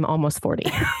because I'm almost 40.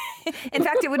 In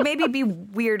fact, it would maybe be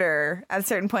weirder at a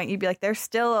certain point. You'd be like, they're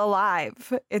still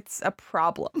alive. It's a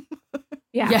problem.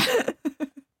 Yeah.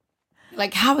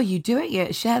 Like, how are you doing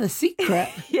it? Share the secret.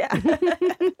 Yeah.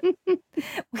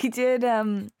 We did.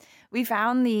 We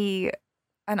found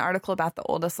an article about the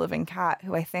oldest living cat,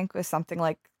 who I think was something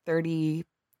like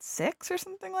 36 or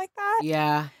something like that.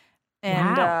 Yeah.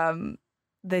 And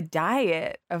the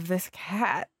diet of this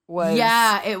cat was...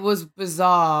 Yeah, it was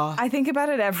bizarre. I think about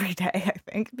it every day,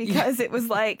 I think, because it was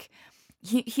like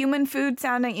human food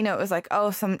sounding, it was like,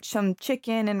 oh, some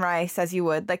chicken and rice, as you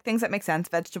would, like things that make sense,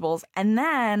 vegetables. And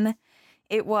then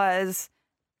it was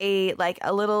a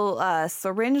little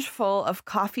syringe full of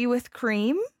coffee with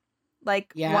cream,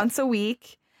 once a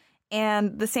week,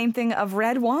 and the same thing of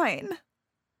red wine.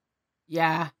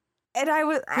 Yeah. And I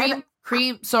was...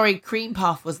 Cream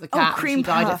Puff was the cat. She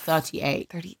died at 38.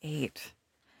 38.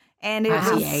 And it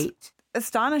was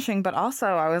astonishing, but also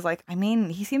I was like,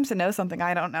 he seems to know something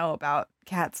I don't know about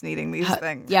cats needing these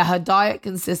things. Yeah, her diet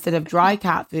consisted of dry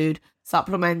cat food,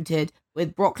 supplemented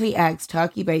with broccoli, eggs,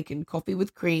 turkey bacon, coffee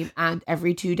with cream, and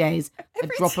every 2 days, a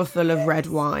dropper full of red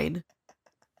wine.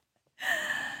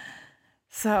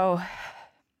 So...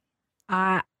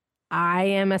 I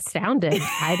am astounded.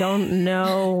 I don't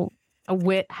know...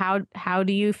 How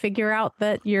do you figure out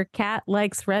that your cat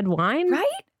likes red wine? Right?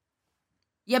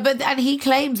 Yeah, and he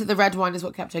claims that the red wine is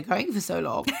what kept her going for so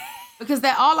long. Because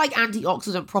there are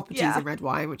antioxidant properties in red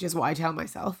wine, which is what I tell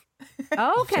myself.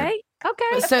 Oh, okay.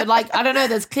 Okay. So I don't know,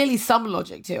 there's clearly some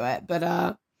logic to it,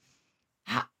 but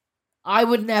I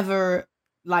would never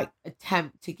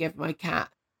attempt to give my cat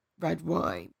red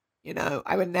wine.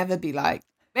 I would never be like,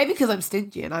 Maybe because I'm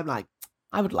stingy and I'm like,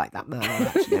 I would like that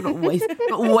Merlot, actually. I'm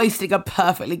not wasting a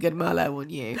perfectly good Merlot on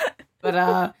you.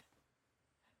 But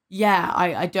yeah,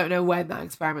 I don't know when that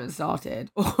experiment started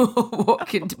or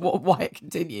why it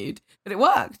continued. But it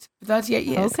worked for 38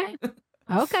 years.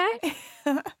 Okay.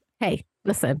 Hey,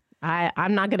 listen,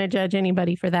 I'm not going to judge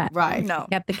anybody for that. Right. No.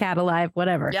 Kept the cat alive,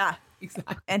 whatever. Yeah.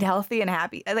 Exactly. And healthy and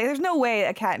happy. Like, there's no way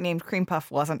a cat named Cream Puff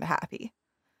wasn't happy.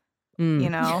 You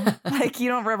know? Like, you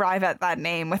don't arrive at that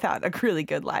name without a really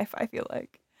good life, I feel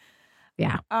like.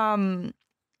 Yeah.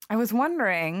 I was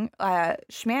wondering,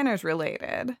 SHMANNERS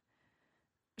related,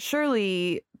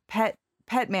 surely pet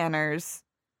manners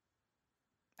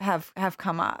have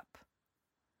come up.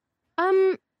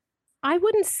 I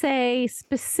wouldn't say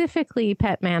specifically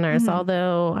pet manners,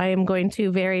 although I am going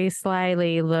to very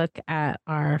slyly look at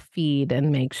our feed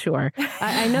and make sure.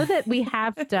 I know that we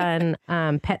have done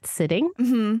pet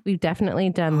sitting. We've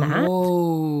definitely done that.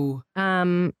 Oh.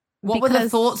 What were the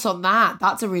thoughts on that?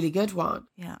 That's a really good one.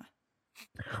 Yeah.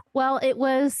 Well, it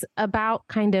was about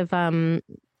kind of,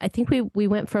 I think we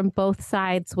went from both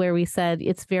sides where we said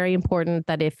it's very important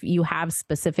that if you have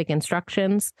specific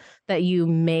instructions that you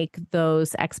make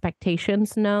those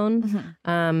expectations known,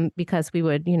 because we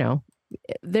would,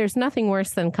 there's nothing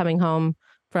worse than coming home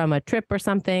from a trip or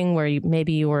something where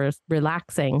maybe you were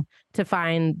relaxing to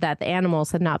find that the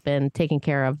animals had not been taken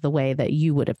care of the way that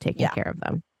you would have taken care of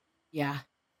them. Yeah.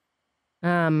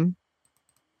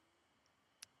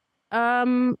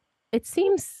 It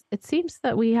seems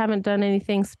that we haven't done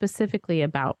anything specifically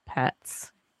about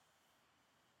pets.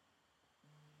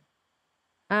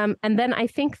 And then I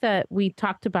think that we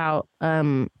talked about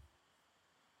the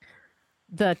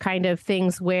kind of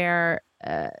things where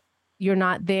you're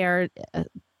not there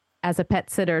as a pet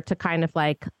sitter to kind of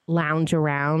like lounge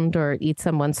around or eat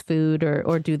someone's food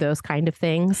or do those kind of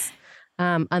things,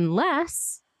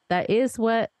 unless that is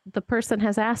what the person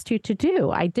has asked you to do.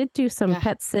 I did do some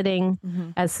pet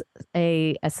sitting as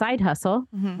a side hustle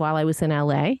while I was in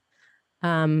LA,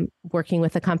 working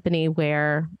with a company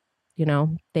where,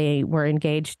 they were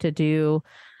engaged to do.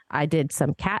 I did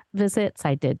some cat visits.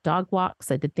 I did dog walks.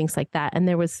 I did things like that. And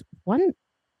there was one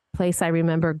place I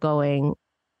remember going.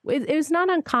 It was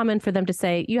not uncommon for them to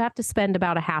say, you have to spend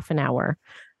about a half an hour.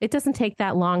 It doesn't take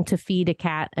that long to feed a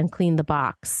cat and clean the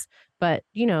box. But,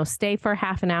 stay for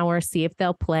half an hour, see if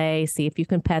they'll play, see if you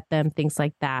can pet them, things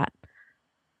like that.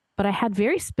 But I had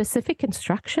very specific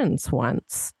instructions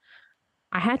once.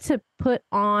 I had to put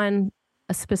on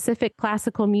a specific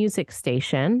classical music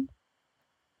station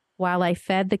while I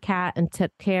fed the cat and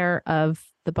took care of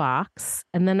the box.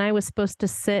 And then I was supposed to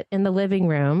sit in the living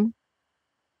room,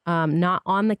 not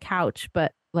on the couch,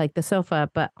 but like the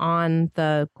sofa, but on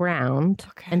the ground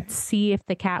and see if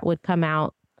the cat would come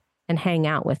out and hang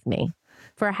out with me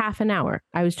for a half an hour.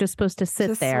 I was just supposed to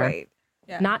sit there,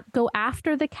 not go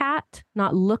after the cat,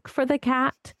 not look for the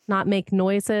cat, not make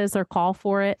noises or call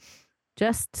for it.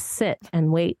 Just sit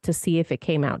and wait to see if it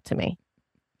came out to me.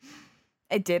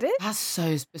 It did it? That's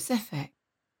so specific.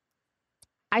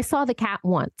 I saw the cat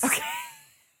once.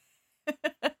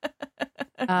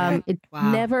 It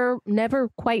never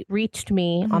quite reached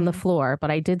me on the floor,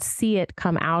 but I did see it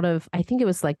come out of, I think it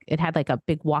was like, it had like a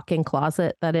big walk-in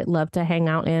closet that it loved to hang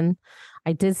out in.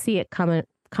 I did see it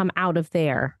come out of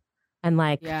there and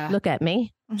look at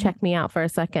me, check me out for a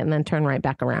second, and then turn right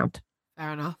back around.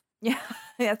 Fair enough. Yeah,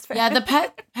 that's fair. Yeah, the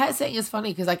pet sitting is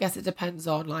funny because I guess it depends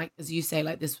on, like, as you say,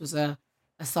 like this was a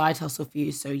side hustle for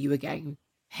you, so you were getting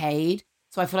paid.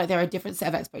 So I feel like there are a different set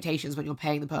of expectations when you're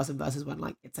paying the person versus when,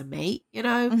 like, it's a mate,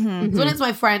 So when it's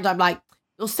my friend, I'm like,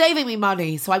 you're saving me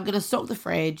money, so I'm going to stock the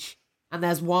fridge, and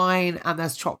there's wine, and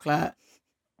there's chocolate.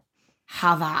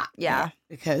 Have at Yeah. it,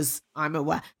 because I'm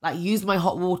aware. Like, use my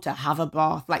hot water, have a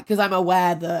bath. Like, because I'm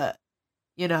aware that,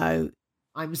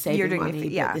 I'm saving money,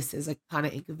 but this is a kind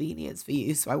of inconvenience for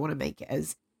you, so I want to make it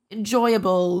as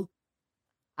enjoyable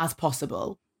as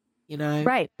possible.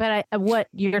 Right. But what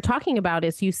you're talking about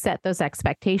is you set those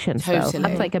expectations. Totally. Though.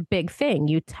 That's like a big thing.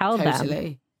 You tell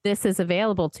them this is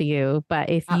available to you. But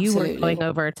if you were going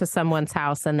over to someone's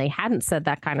house and they hadn't said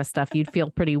that kind of stuff, you'd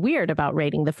feel pretty weird about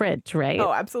raiding the fridge, right?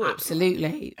 Oh, absolutely.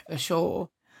 Absolutely. For sure.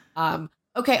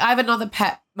 Okay, I have another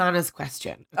pet manners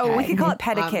question. Okay? Oh, we can call it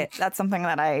pet-iquette. That's something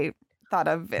that I thought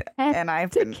of it, and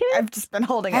I've just been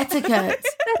holding it. Pet-iquette.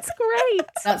 That's great.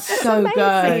 That's so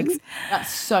good. That's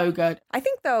so good. I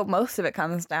think though most of it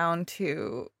comes down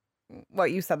to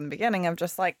what you said in the beginning of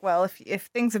just like, well, if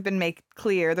things have been made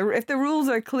clear, if the rules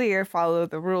are clear, follow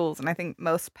the rules. And I think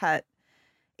most pet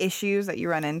issues that you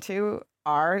run into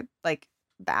are like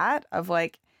that of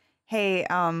like, hey,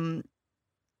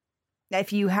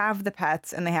 if you have the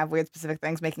pets and they have weird specific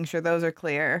things, making sure those are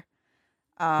clear.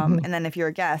 And then if you're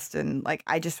a guest and like,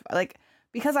 I just like,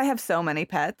 because I have so many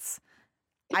pets,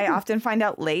 I often find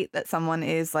out late that someone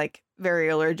is like very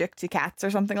allergic to cats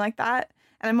or something like that.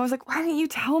 And I'm always like, why didn't you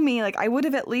tell me? Like, I would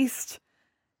have at least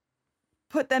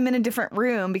put them in a different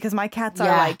room because my cats are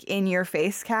like in your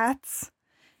face cats.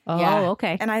 Oh,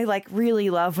 okay. And I like really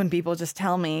love when people just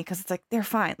tell me because it's like, they're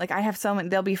fine. Like I have so many,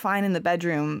 they'll be fine in the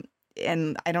bedroom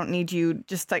and I don't need you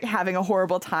just like having a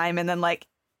horrible time and then like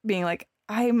being like,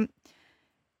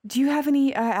 do you have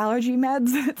any allergy meds?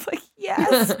 It's like,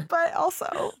 yes, but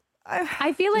also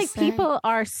I feel like people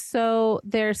are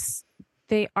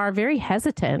they are very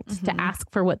hesitant to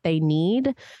ask for what they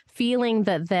need, feeling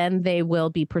that then they will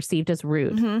be perceived as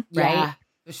rude, right? Yeah,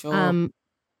 for sure.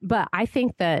 But I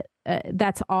think that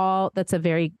that's a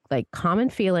very like common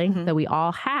feeling that we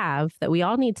all have, that we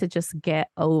all need to just get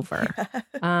over,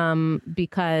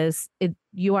 because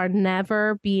you are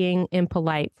never being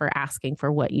impolite for asking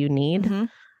for what you need.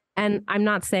 And I'm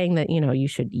not saying that, you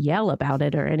should yell about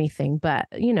it or anything, but,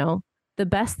 the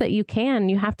best that you can,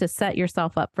 you have to set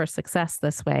yourself up for success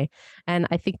this way. And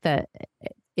I think that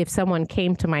if someone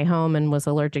came to my home and was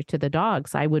allergic to the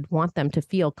dogs, I would want them to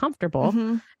feel comfortable.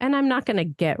 And I'm not going to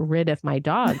get rid of my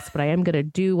dogs, but I am going to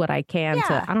do what I can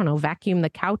to, I don't know, vacuum the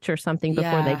couch or something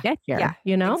before they get here,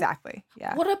 Exactly.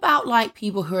 Yeah. What about like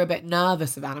people who are a bit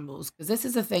nervous of animals? Because this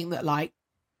is a thing that like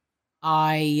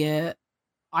I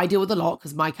deal with a lot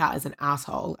because my cat is an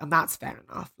asshole, and that's fair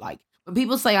enough. Like when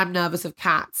people say I'm nervous of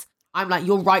cats, I'm like,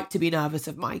 you're right to be nervous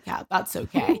of my cat. That's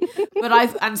okay.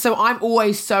 But so I'm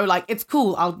always so like, it's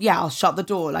cool. I'll shut the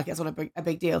door. Like it's not a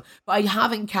big deal. But I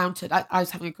have encountered, I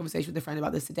was having a conversation with a friend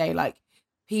about this today, like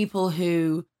people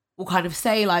who will kind of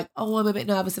say like, oh, I'm a bit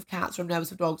nervous of cats or I'm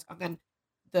nervous of dogs. And then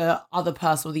the other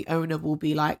person or the owner will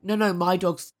be like, no, my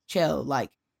dog's chill.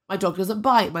 Like my dog doesn't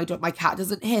bite. My cat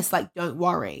doesn't hiss. Like, don't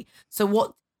worry.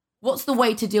 So what's the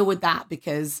way to deal with that?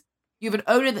 Because you have an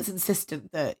owner that's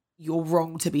insistent that you're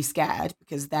wrong to be scared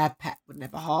because their pet would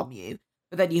never harm you.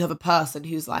 But then you have a person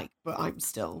who's like, but I'm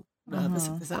still nervous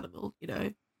of this animal,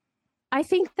 I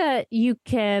think that you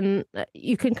can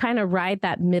kind of ride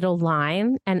that middle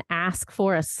line and ask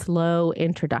for a slow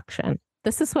introduction.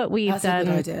 This is what we've done.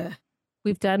 That's a good idea.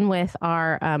 We've done with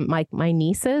our my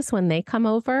nieces when they come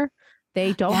over.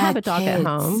 They don't have a dog at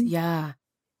home. Yeah.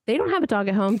 They don't have a dog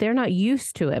at home. They're not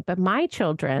used to it, but my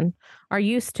children are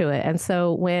used to it. And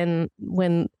so when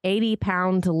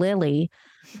 80-pound Lily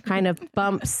kind of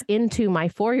bumps into my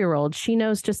 4-year-old, she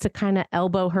knows just to kind of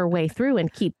elbow her way through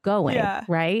and keep going,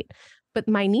 right? But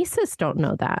my nieces don't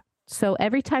know that. So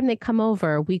every time they come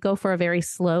over, we go for a very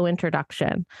slow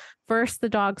introduction. First, the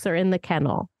dogs are in the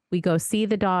kennel. We go see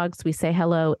the dogs. We say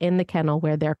hello in the kennel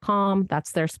where they're calm.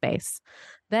 That's their space.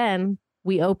 Then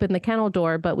we open the kennel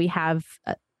door, but we have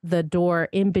the door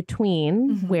in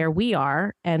between where we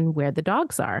are and where the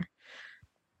dogs are.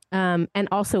 And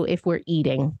also if we're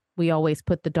eating, we always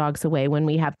put the dogs away when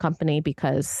we have company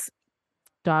because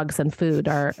dogs and food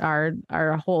are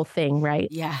a whole thing, right?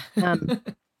 Yeah.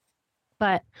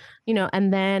 But,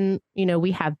 and then,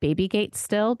 we have baby gates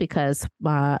still because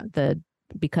for the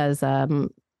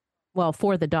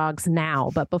dogs now,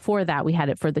 but before that we had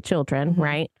it for the children,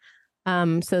 right?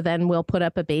 So then we'll put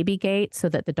up a baby gate so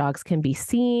that the dogs can be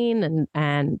seen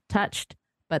and touched,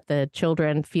 but the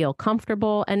children feel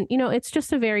comfortable. And, it's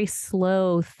just a very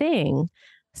slow thing.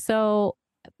 So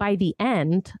by the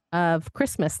end of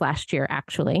Christmas last year,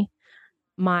 actually,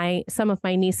 some of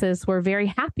my nieces were very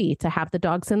happy to have the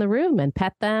dogs in the room and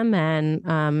pet them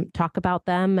and talk about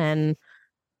them. And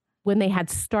when they had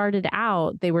started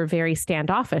out, they were very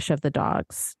standoffish of the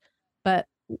dogs. But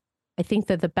I think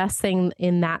that the best thing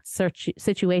in that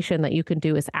situation that you can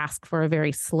do is ask for a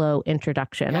very slow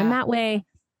introduction. And that way,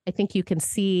 I think you can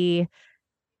see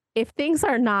if things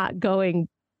are not going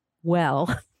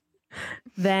well,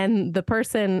 then the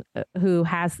person who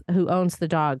owns the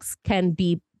dogs can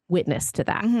be witness to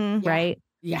that, right?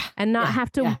 Yeah. And not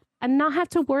have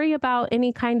to worry about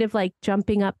any kind of like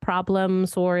jumping up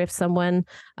problems, or if someone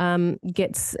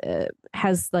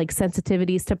has like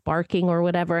sensitivities to barking or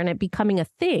whatever, and it becoming a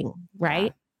thing,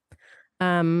 right?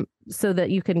 So that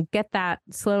you can get that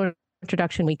slow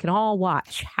introduction. We can all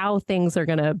watch how things are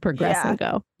going to progress and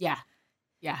go. Yeah.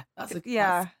 That's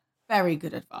very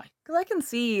good advice. Because I can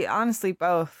see honestly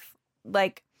both,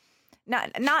 like.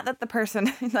 Not that the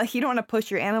person, like, you don't want to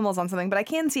push your animals on something, but I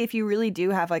can see if you really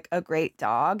do have like a great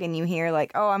dog and you hear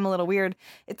like, oh, I'm a little weird.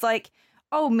 It's like,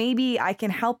 oh, maybe I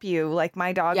can help you. Like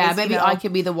my dog is, maybe I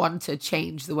can be the one to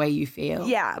change the way you feel.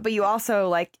 Yeah, but you also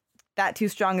like that too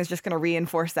strong is just going to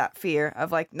reinforce that fear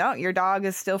of like, no, your dog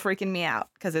is still freaking me out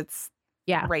because it's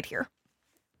right here.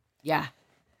 Yeah.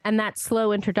 And that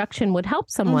slow introduction would help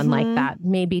someone like that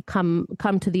maybe come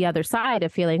to the other side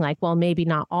of feeling like, well, maybe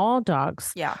not all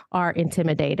dogs are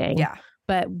intimidating. Yeah.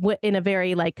 But in a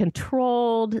very like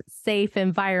controlled, safe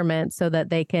environment so that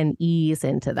they can ease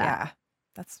into that. Yeah.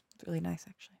 That's really nice,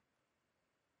 actually.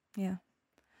 Yeah.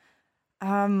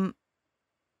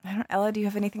 Ella, do you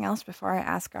have anything else before I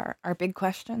ask our big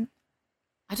question?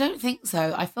 I don't think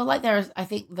so. I feel like I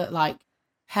think that like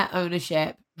pet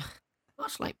ownership,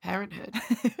 much like parenthood.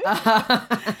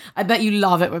 I bet you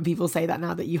love it when people say that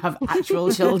now that you have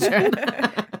actual children.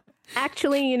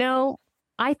 Actually,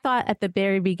 I thought at the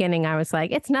very beginning, I was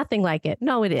like, it's nothing like it.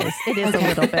 No, it is. It is a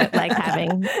little bit like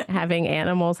having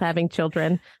animals, having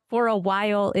children. For a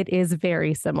while, it is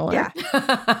very similar. Yeah.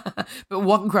 But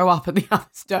one grow up and the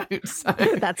others don't. So.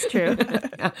 That's true.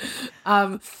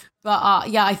 But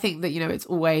I think that, it's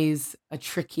always a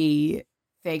tricky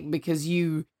thing because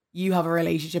you have a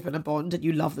relationship and a bond and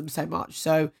you love them so much.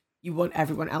 So you want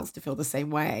everyone else to feel the same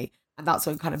way. And that's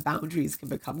when kind of boundaries can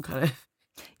become kind of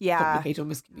complicated or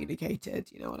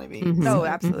miscommunicated. You know what I mean? Mm-hmm. Oh,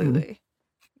 absolutely.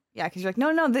 Yeah, because you're like,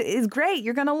 no, this is great.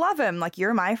 You're going to love him. Like,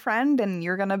 you're my friend and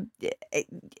you're going to,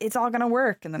 it's all going to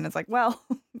work. And then it's like, well,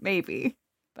 maybe.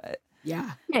 But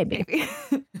yeah, maybe.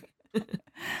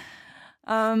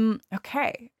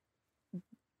 Okay.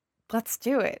 Let's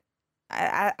do it.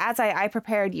 As I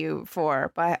prepared you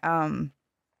for, but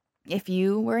if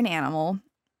you were an animal,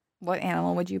 what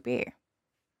animal would you be?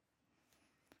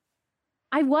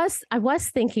 I was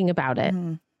thinking about it.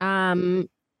 Mm-hmm.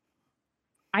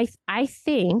 I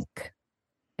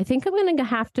think I'm going to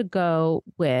have to go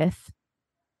with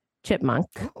chipmunk.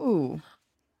 Ooh.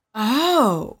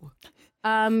 Oh.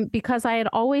 Because I had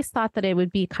always thought that it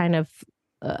would be kind of,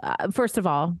 first of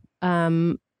all,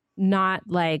 not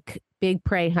like big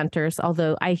prey hunters,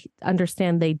 although I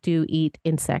understand they do eat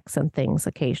insects and things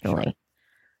occasionally.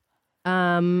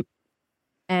 Sure.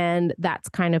 And that's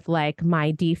kind of like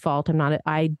my default. I'm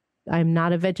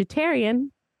not a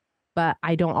vegetarian, but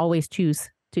I don't always choose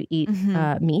to eat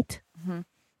meat.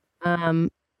 Mm-hmm.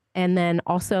 And then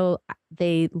also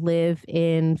they live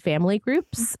in family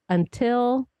groups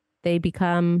until they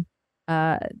become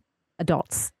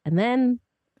adults, and then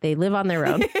they live on their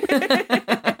own.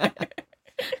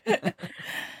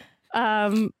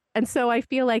 And so I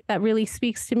feel like that really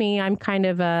speaks to me. I'm kind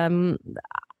of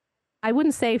I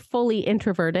wouldn't say fully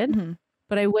introverted,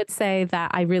 but I would say that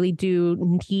I really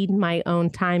do need my own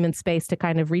time and space to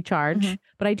kind of recharge.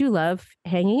 But I do love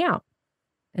hanging out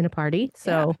in a party.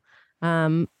 So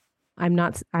I'm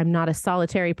not a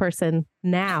solitary person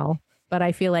now, but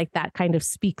I feel like that kind of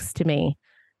speaks to me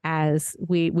as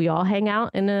we all hang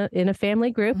out in a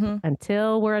family group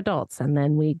until we're adults, and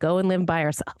then we go and live by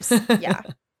ourselves.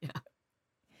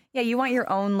 Yeah, you want your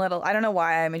own little, I don't know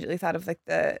why I immediately thought of like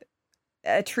a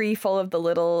tree full of the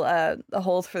little the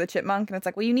holes for the chipmunk, and it's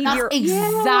like, well, you need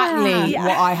exactly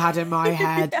what I had in my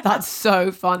head. That's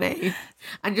so funny.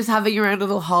 And just having your own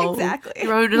little hole,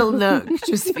 your own little nook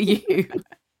just for you.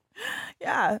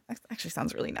 Yeah, that actually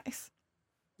sounds really nice.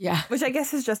 Yeah, which I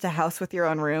guess is just a house with your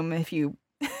own room if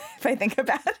I think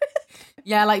about it.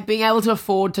 Yeah, like being able to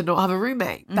afford to not have a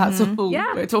roommate. That's all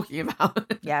we're talking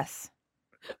about. Yes.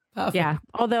 Perfect. Yeah,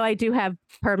 although I do have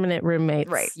permanent roommates,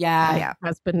 right? Yeah,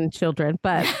 husband and children,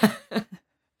 but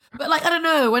like I don't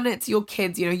know, when it's your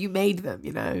kids, you made them,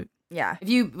 Yeah.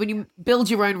 When you build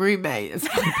your own roommate, it's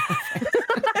kind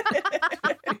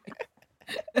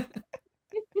of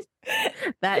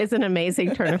that is an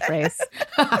amazing turn of phrase.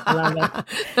 I love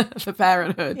it for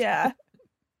parenthood. Yeah,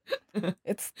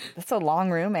 that's a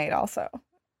long roommate, also.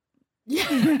 Yeah,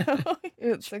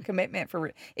 it's a commitment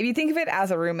for. If you think of it as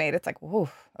a roommate, it's like, whoa,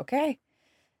 okay.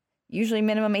 Usually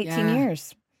minimum 18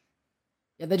 years.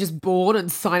 Yeah, they're just bored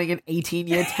and signing an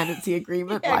 18-year tenancy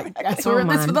agreement. Yeah, like, guess we're in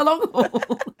this for the long haul.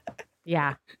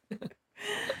 Yeah.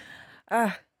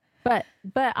 But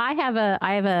I have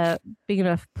a big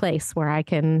enough place where I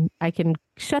can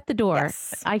shut the door.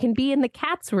 Yes. I can be in the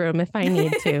cat's room if I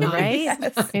need to, right?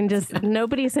 Yes. And just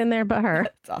nobody's in there but her.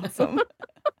 That's awesome.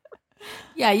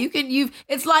 Yeah,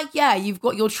 it's like, you've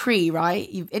got your tree, right?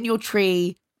 You've in your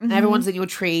tree and everyone's in your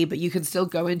tree, but you can still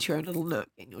go into your own little nook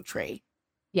in your tree.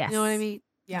 Yes. You know what I mean?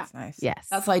 Yeah. That's nice. Yes.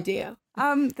 That's ideal.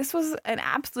 This was an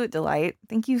absolute delight.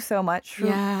 Thank you so much for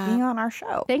being on our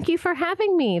show. Thank you for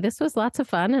having me. This was lots of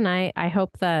fun, and I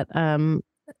hope that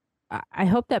I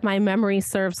hope that my memory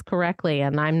serves correctly,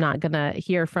 and I'm not gonna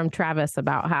hear from Travis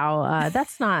about how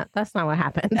that's not what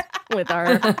happened with our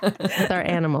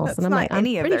animals. That's and I'm not like,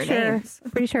 any I'm of pretty their names.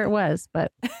 pretty sure it was,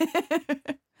 but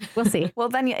we'll see. Well,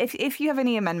 then, if you have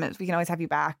any amendments, we can always have you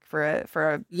back for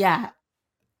a Yeah,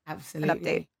 absolutely. an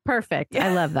update. Perfect.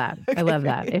 I love that. I love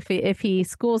that. If he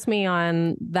schools me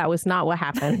on that was not what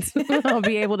happened, I'll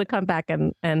be able to come back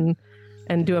and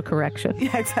do a correction.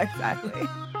 Yeah, exactly.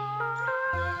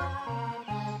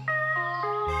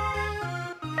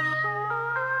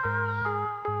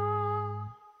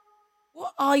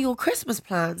 What are your Christmas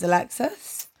plans,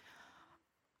 Alexis?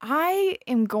 I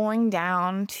am going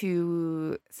down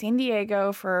to San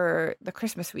Diego for the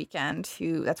Christmas weekend.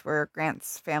 That's where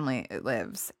Grant's family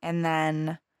lives. And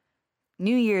then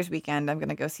New Year's weekend, I'm going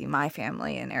to go see my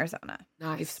family in Arizona.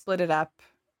 Nice. We've split it up,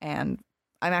 and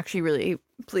I'm actually really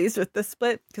pleased with this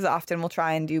split because often we'll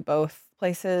try and do both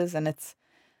places, and it's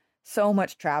so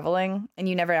much traveling, and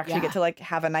you never actually get to like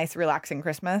have a nice, relaxing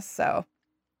Christmas. So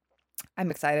I'm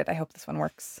excited. I hope this one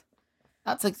works.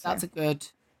 That's a good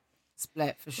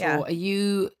split for sure. Yeah. Are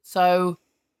you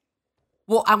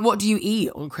what do you eat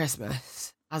on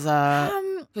Christmas as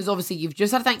a because obviously you've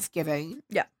just had Thanksgiving.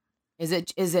 Yeah. Is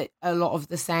it a lot of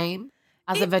the same?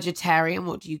 As a vegetarian,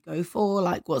 what do you go for?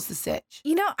 Like, what's the sitch?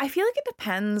 You know, I feel like it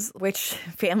depends which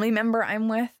family member I'm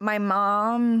with. My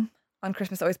mom on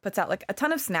Christmas always puts out like a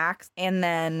ton of snacks. And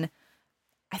then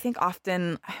I think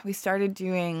often we started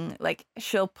doing like,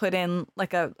 she'll put in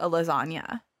like a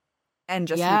lasagna and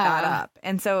just heat that up.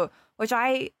 And so, which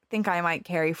I think I might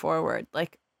carry forward.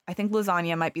 Like, I think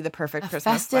lasagna might be the perfect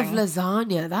Christmas festive thing.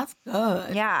 lasagna. That's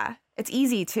good. Yeah. It's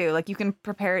easy too. Like you can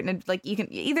prepare it and like you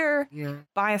can either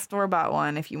buy a store-bought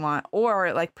one if you want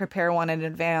or like prepare one in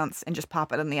advance and just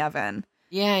pop it in the oven.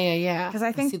 Yeah. Because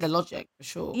I think see the logic for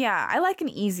sure. Yeah, I like an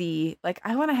easy, like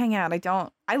I want to hang out.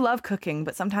 I love cooking,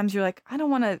 but sometimes you're like, I don't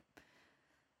want to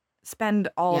spend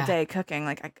all day cooking.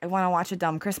 Like I want to watch a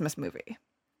dumb Christmas movie.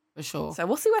 For sure. So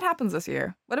we'll see what happens this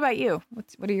year. What about you?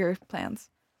 What are your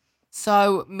plans?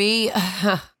 So me,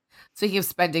 speaking of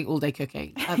spending all day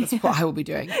cooking, that's what I will be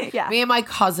doing. Yeah. Me and my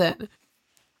cousin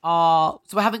so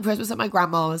we're having Christmas at my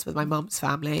grandma's with my mum's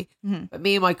family, but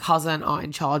me and my cousin are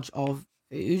in charge of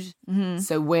food.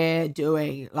 So we're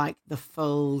doing like the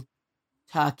full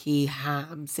turkey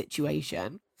ham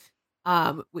situation,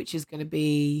 which is going to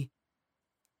be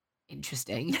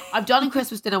interesting. I've done a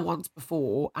Christmas dinner once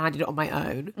before and I did it on my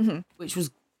own, which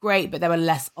was great, but there were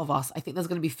less of us. I think there's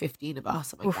going to be 15 of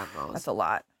us at my grandma's. That's a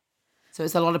lot. So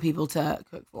it's a lot of people to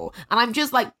cook for. And I'm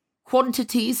just like,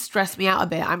 quantities stress me out a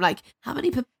bit. I'm like, how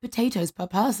many potatoes per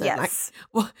person? Yes.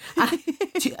 Like,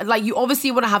 like you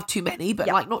obviously want to have too many, but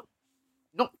like not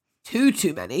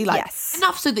too many. Like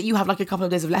enough so that you have like a couple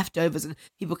of days of leftovers and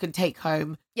people can take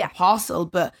home a parcel,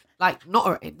 but like not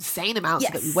an insane amount so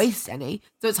that we waste any.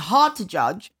 So it's hard to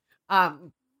judge. But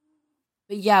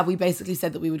yeah, we basically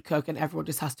said that we would cook and everyone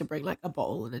just has to bring like a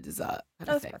bottle and a dessert kind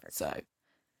of thing. Perfect. So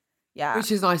yeah,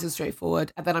 which is nice and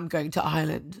straightforward. And then I'm going to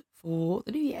Ireland for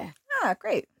the New Year. Ah,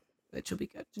 great. Which will be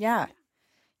good. Yeah.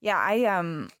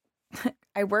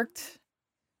 I worked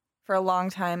for a long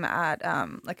time at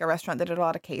like a restaurant that did a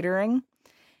lot of catering,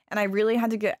 and I really had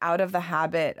to get out of the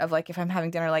habit of like if I'm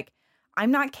having dinner, like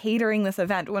I'm not catering this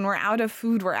event. When we're out of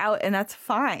food, we're out, and that's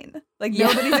fine. Like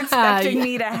nobody's expecting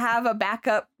me to have a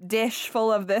backup dish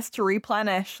full of this to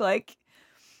replenish. Like,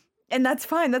 and that's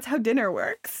fine. That's how dinner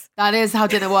works. That is how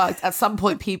dinner works. At some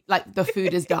point, people like the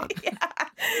food is done.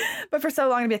 But for so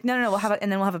long to be like, no, we'll have it,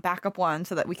 and then we'll have a backup one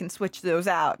so that we can switch those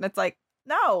out. And it's like,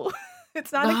 no,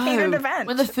 it's not a catered event.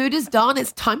 When the food is done,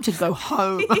 it's time to go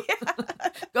home.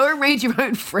 Go and raid your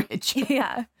own fridge.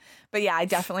 Yeah. But yeah, I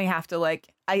definitely have to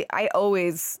like, I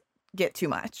always get too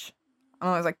much. I'm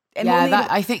always like, and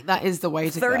I think that is the way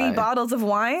to 30 bottles of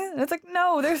wine. And it's like,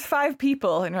 no, there's 5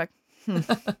 people. And you're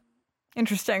like,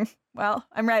 interesting. Well,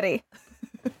 I'm ready.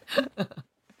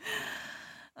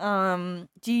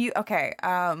 Do you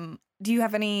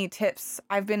have any tips?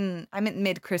 I'm in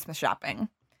mid-Christmas shopping.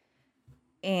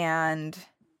 And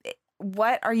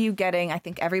what are you getting? I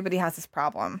think everybody has this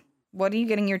problem. What are you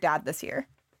getting your dad this year?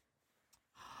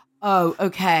 Oh,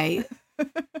 okay.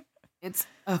 It's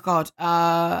God.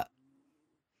 Have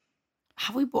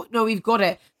we bought? No, we've got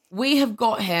it. We have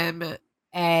got him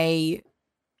a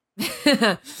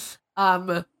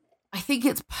I think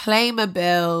it's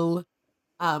Playmobil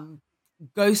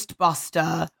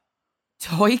Ghostbuster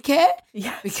toy kit.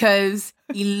 Yes. Because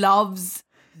he loves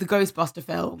the Ghostbuster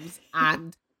films,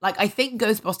 and like I think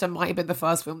Ghostbuster might have been the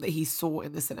first film that he saw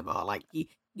in the cinema. Like he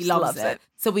loves it.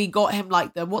 So we got him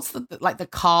like the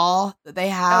car that they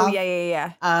have. Oh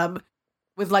yeah.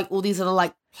 With like all these little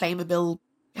like Playmobil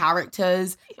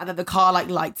characters, and then the car like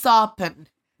lights up and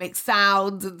makes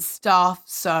sounds and stuff.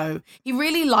 So he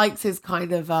really likes his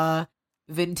kind of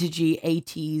vintagey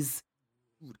 80s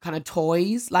kind of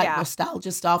toys, like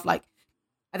nostalgia stuff. Like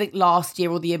I think last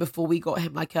year or the year before we got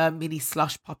him like a mini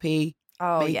slush puppy.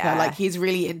 maker. Yeah. Like he's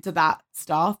really into that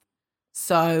stuff.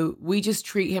 So we just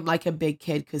treat him like a big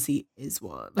kid because he is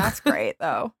one. That's great,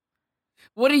 though.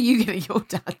 What are you getting your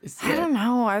dad this year? I don't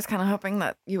know. I was kind of hoping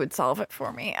that you would solve it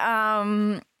for me.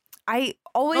 I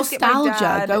always nostalgia. Get my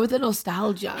dad. Go with the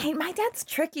nostalgia. Hey, my dad's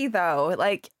tricky though.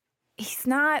 Like he's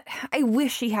not. I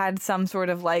wish he had some sort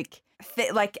of like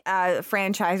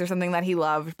franchise or something that he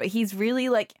loved, but he's really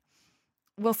like.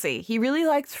 We'll see. He really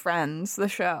likes Friends, the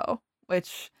show,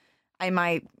 which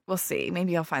we'll see.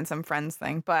 Maybe I'll find some Friends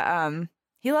thing. But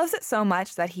he loves it so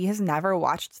much that he has never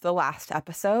watched the last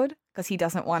episode because he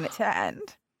doesn't want it to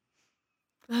end.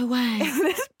 No way. Isn't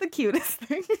this the cutest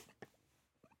thing?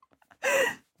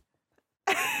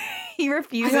 He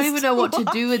refuses. I don't even know what to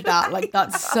do with that. Like,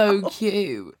 that's so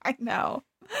cute. I know.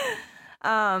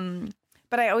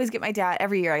 But I always get my dad,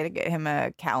 every year I get him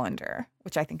a calendar,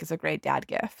 which I think is a great dad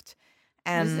gift.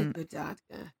 And it is a good dad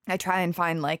gift. I try and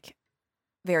find like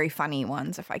very funny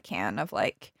ones if I can, of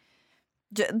like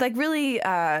really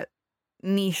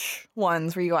niche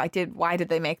ones where you go, why did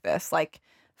they make this? Like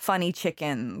funny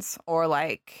chickens, or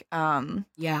like one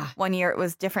year it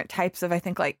was different types of, I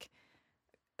think, like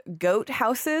goat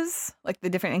houses, like the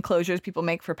different enclosures people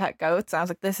make for pet goats. And I was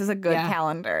like, this is a good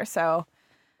calendar. So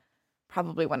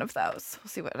probably one of those. We'll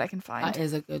see what I can find. That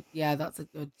is a good,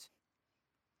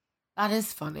 that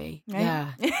is funny. Right?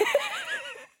 Yeah.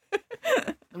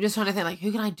 I'm just trying to think, like,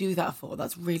 who can I do that for?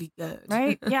 That's really good.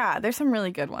 Right? Yeah, there's some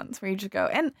really good ones where you just go.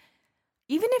 And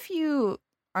even if you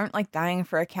aren't like dying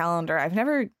for a calendar, I've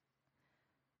never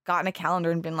gotten a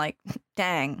calendar and been like,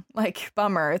 dang, like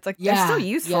bummer. It's like, they're still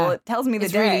useful. Yeah. It tells me the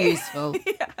day. It's really useful.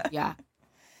 Yeah.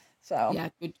 So. Yeah,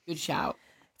 good shout.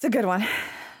 It's a good one.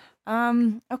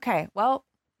 Okay, well,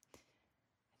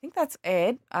 I think that's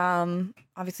it.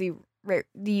 Obviously,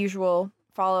 the usual,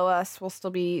 follow us. We'll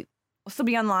still be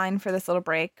online for this little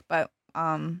break, but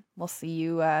we'll see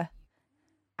you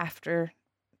after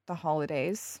the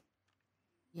holidays.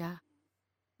 Yeah.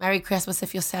 Merry Christmas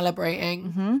if you're celebrating.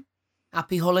 Mm-hmm.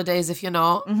 Happy holidays if you're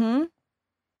not. Mm-hmm.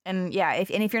 And yeah, if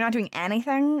you're not doing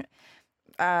anything,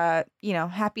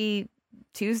 happy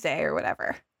Tuesday or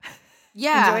whatever.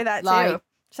 Yeah. Enjoy that too.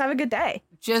 Just have a good day.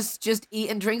 Just eat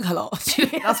and drink a lot.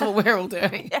 That's what we're all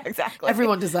doing. Yeah, exactly.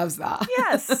 Everyone deserves that.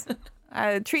 Yes.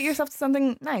 Treat yourself to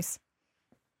something nice.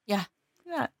 Yeah.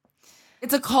 Yeah.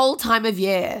 It's a cold time of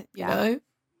year, you know?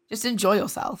 Just enjoy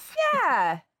yourself.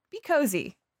 Yeah. Be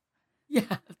cozy.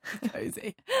 Yeah. Be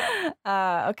cozy.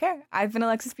 Okay. I've been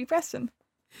Alexis P. Preston.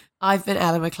 I've been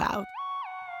Ella McLeod.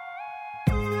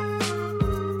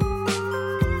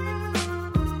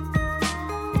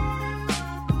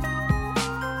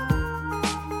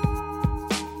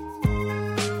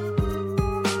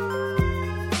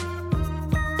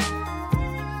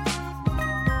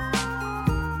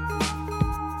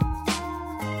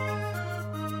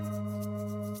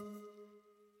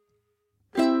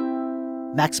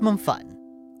 Maximum Fun,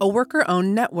 a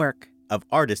worker-owned network of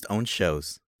artist-owned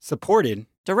shows. Supported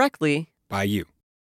directly by you.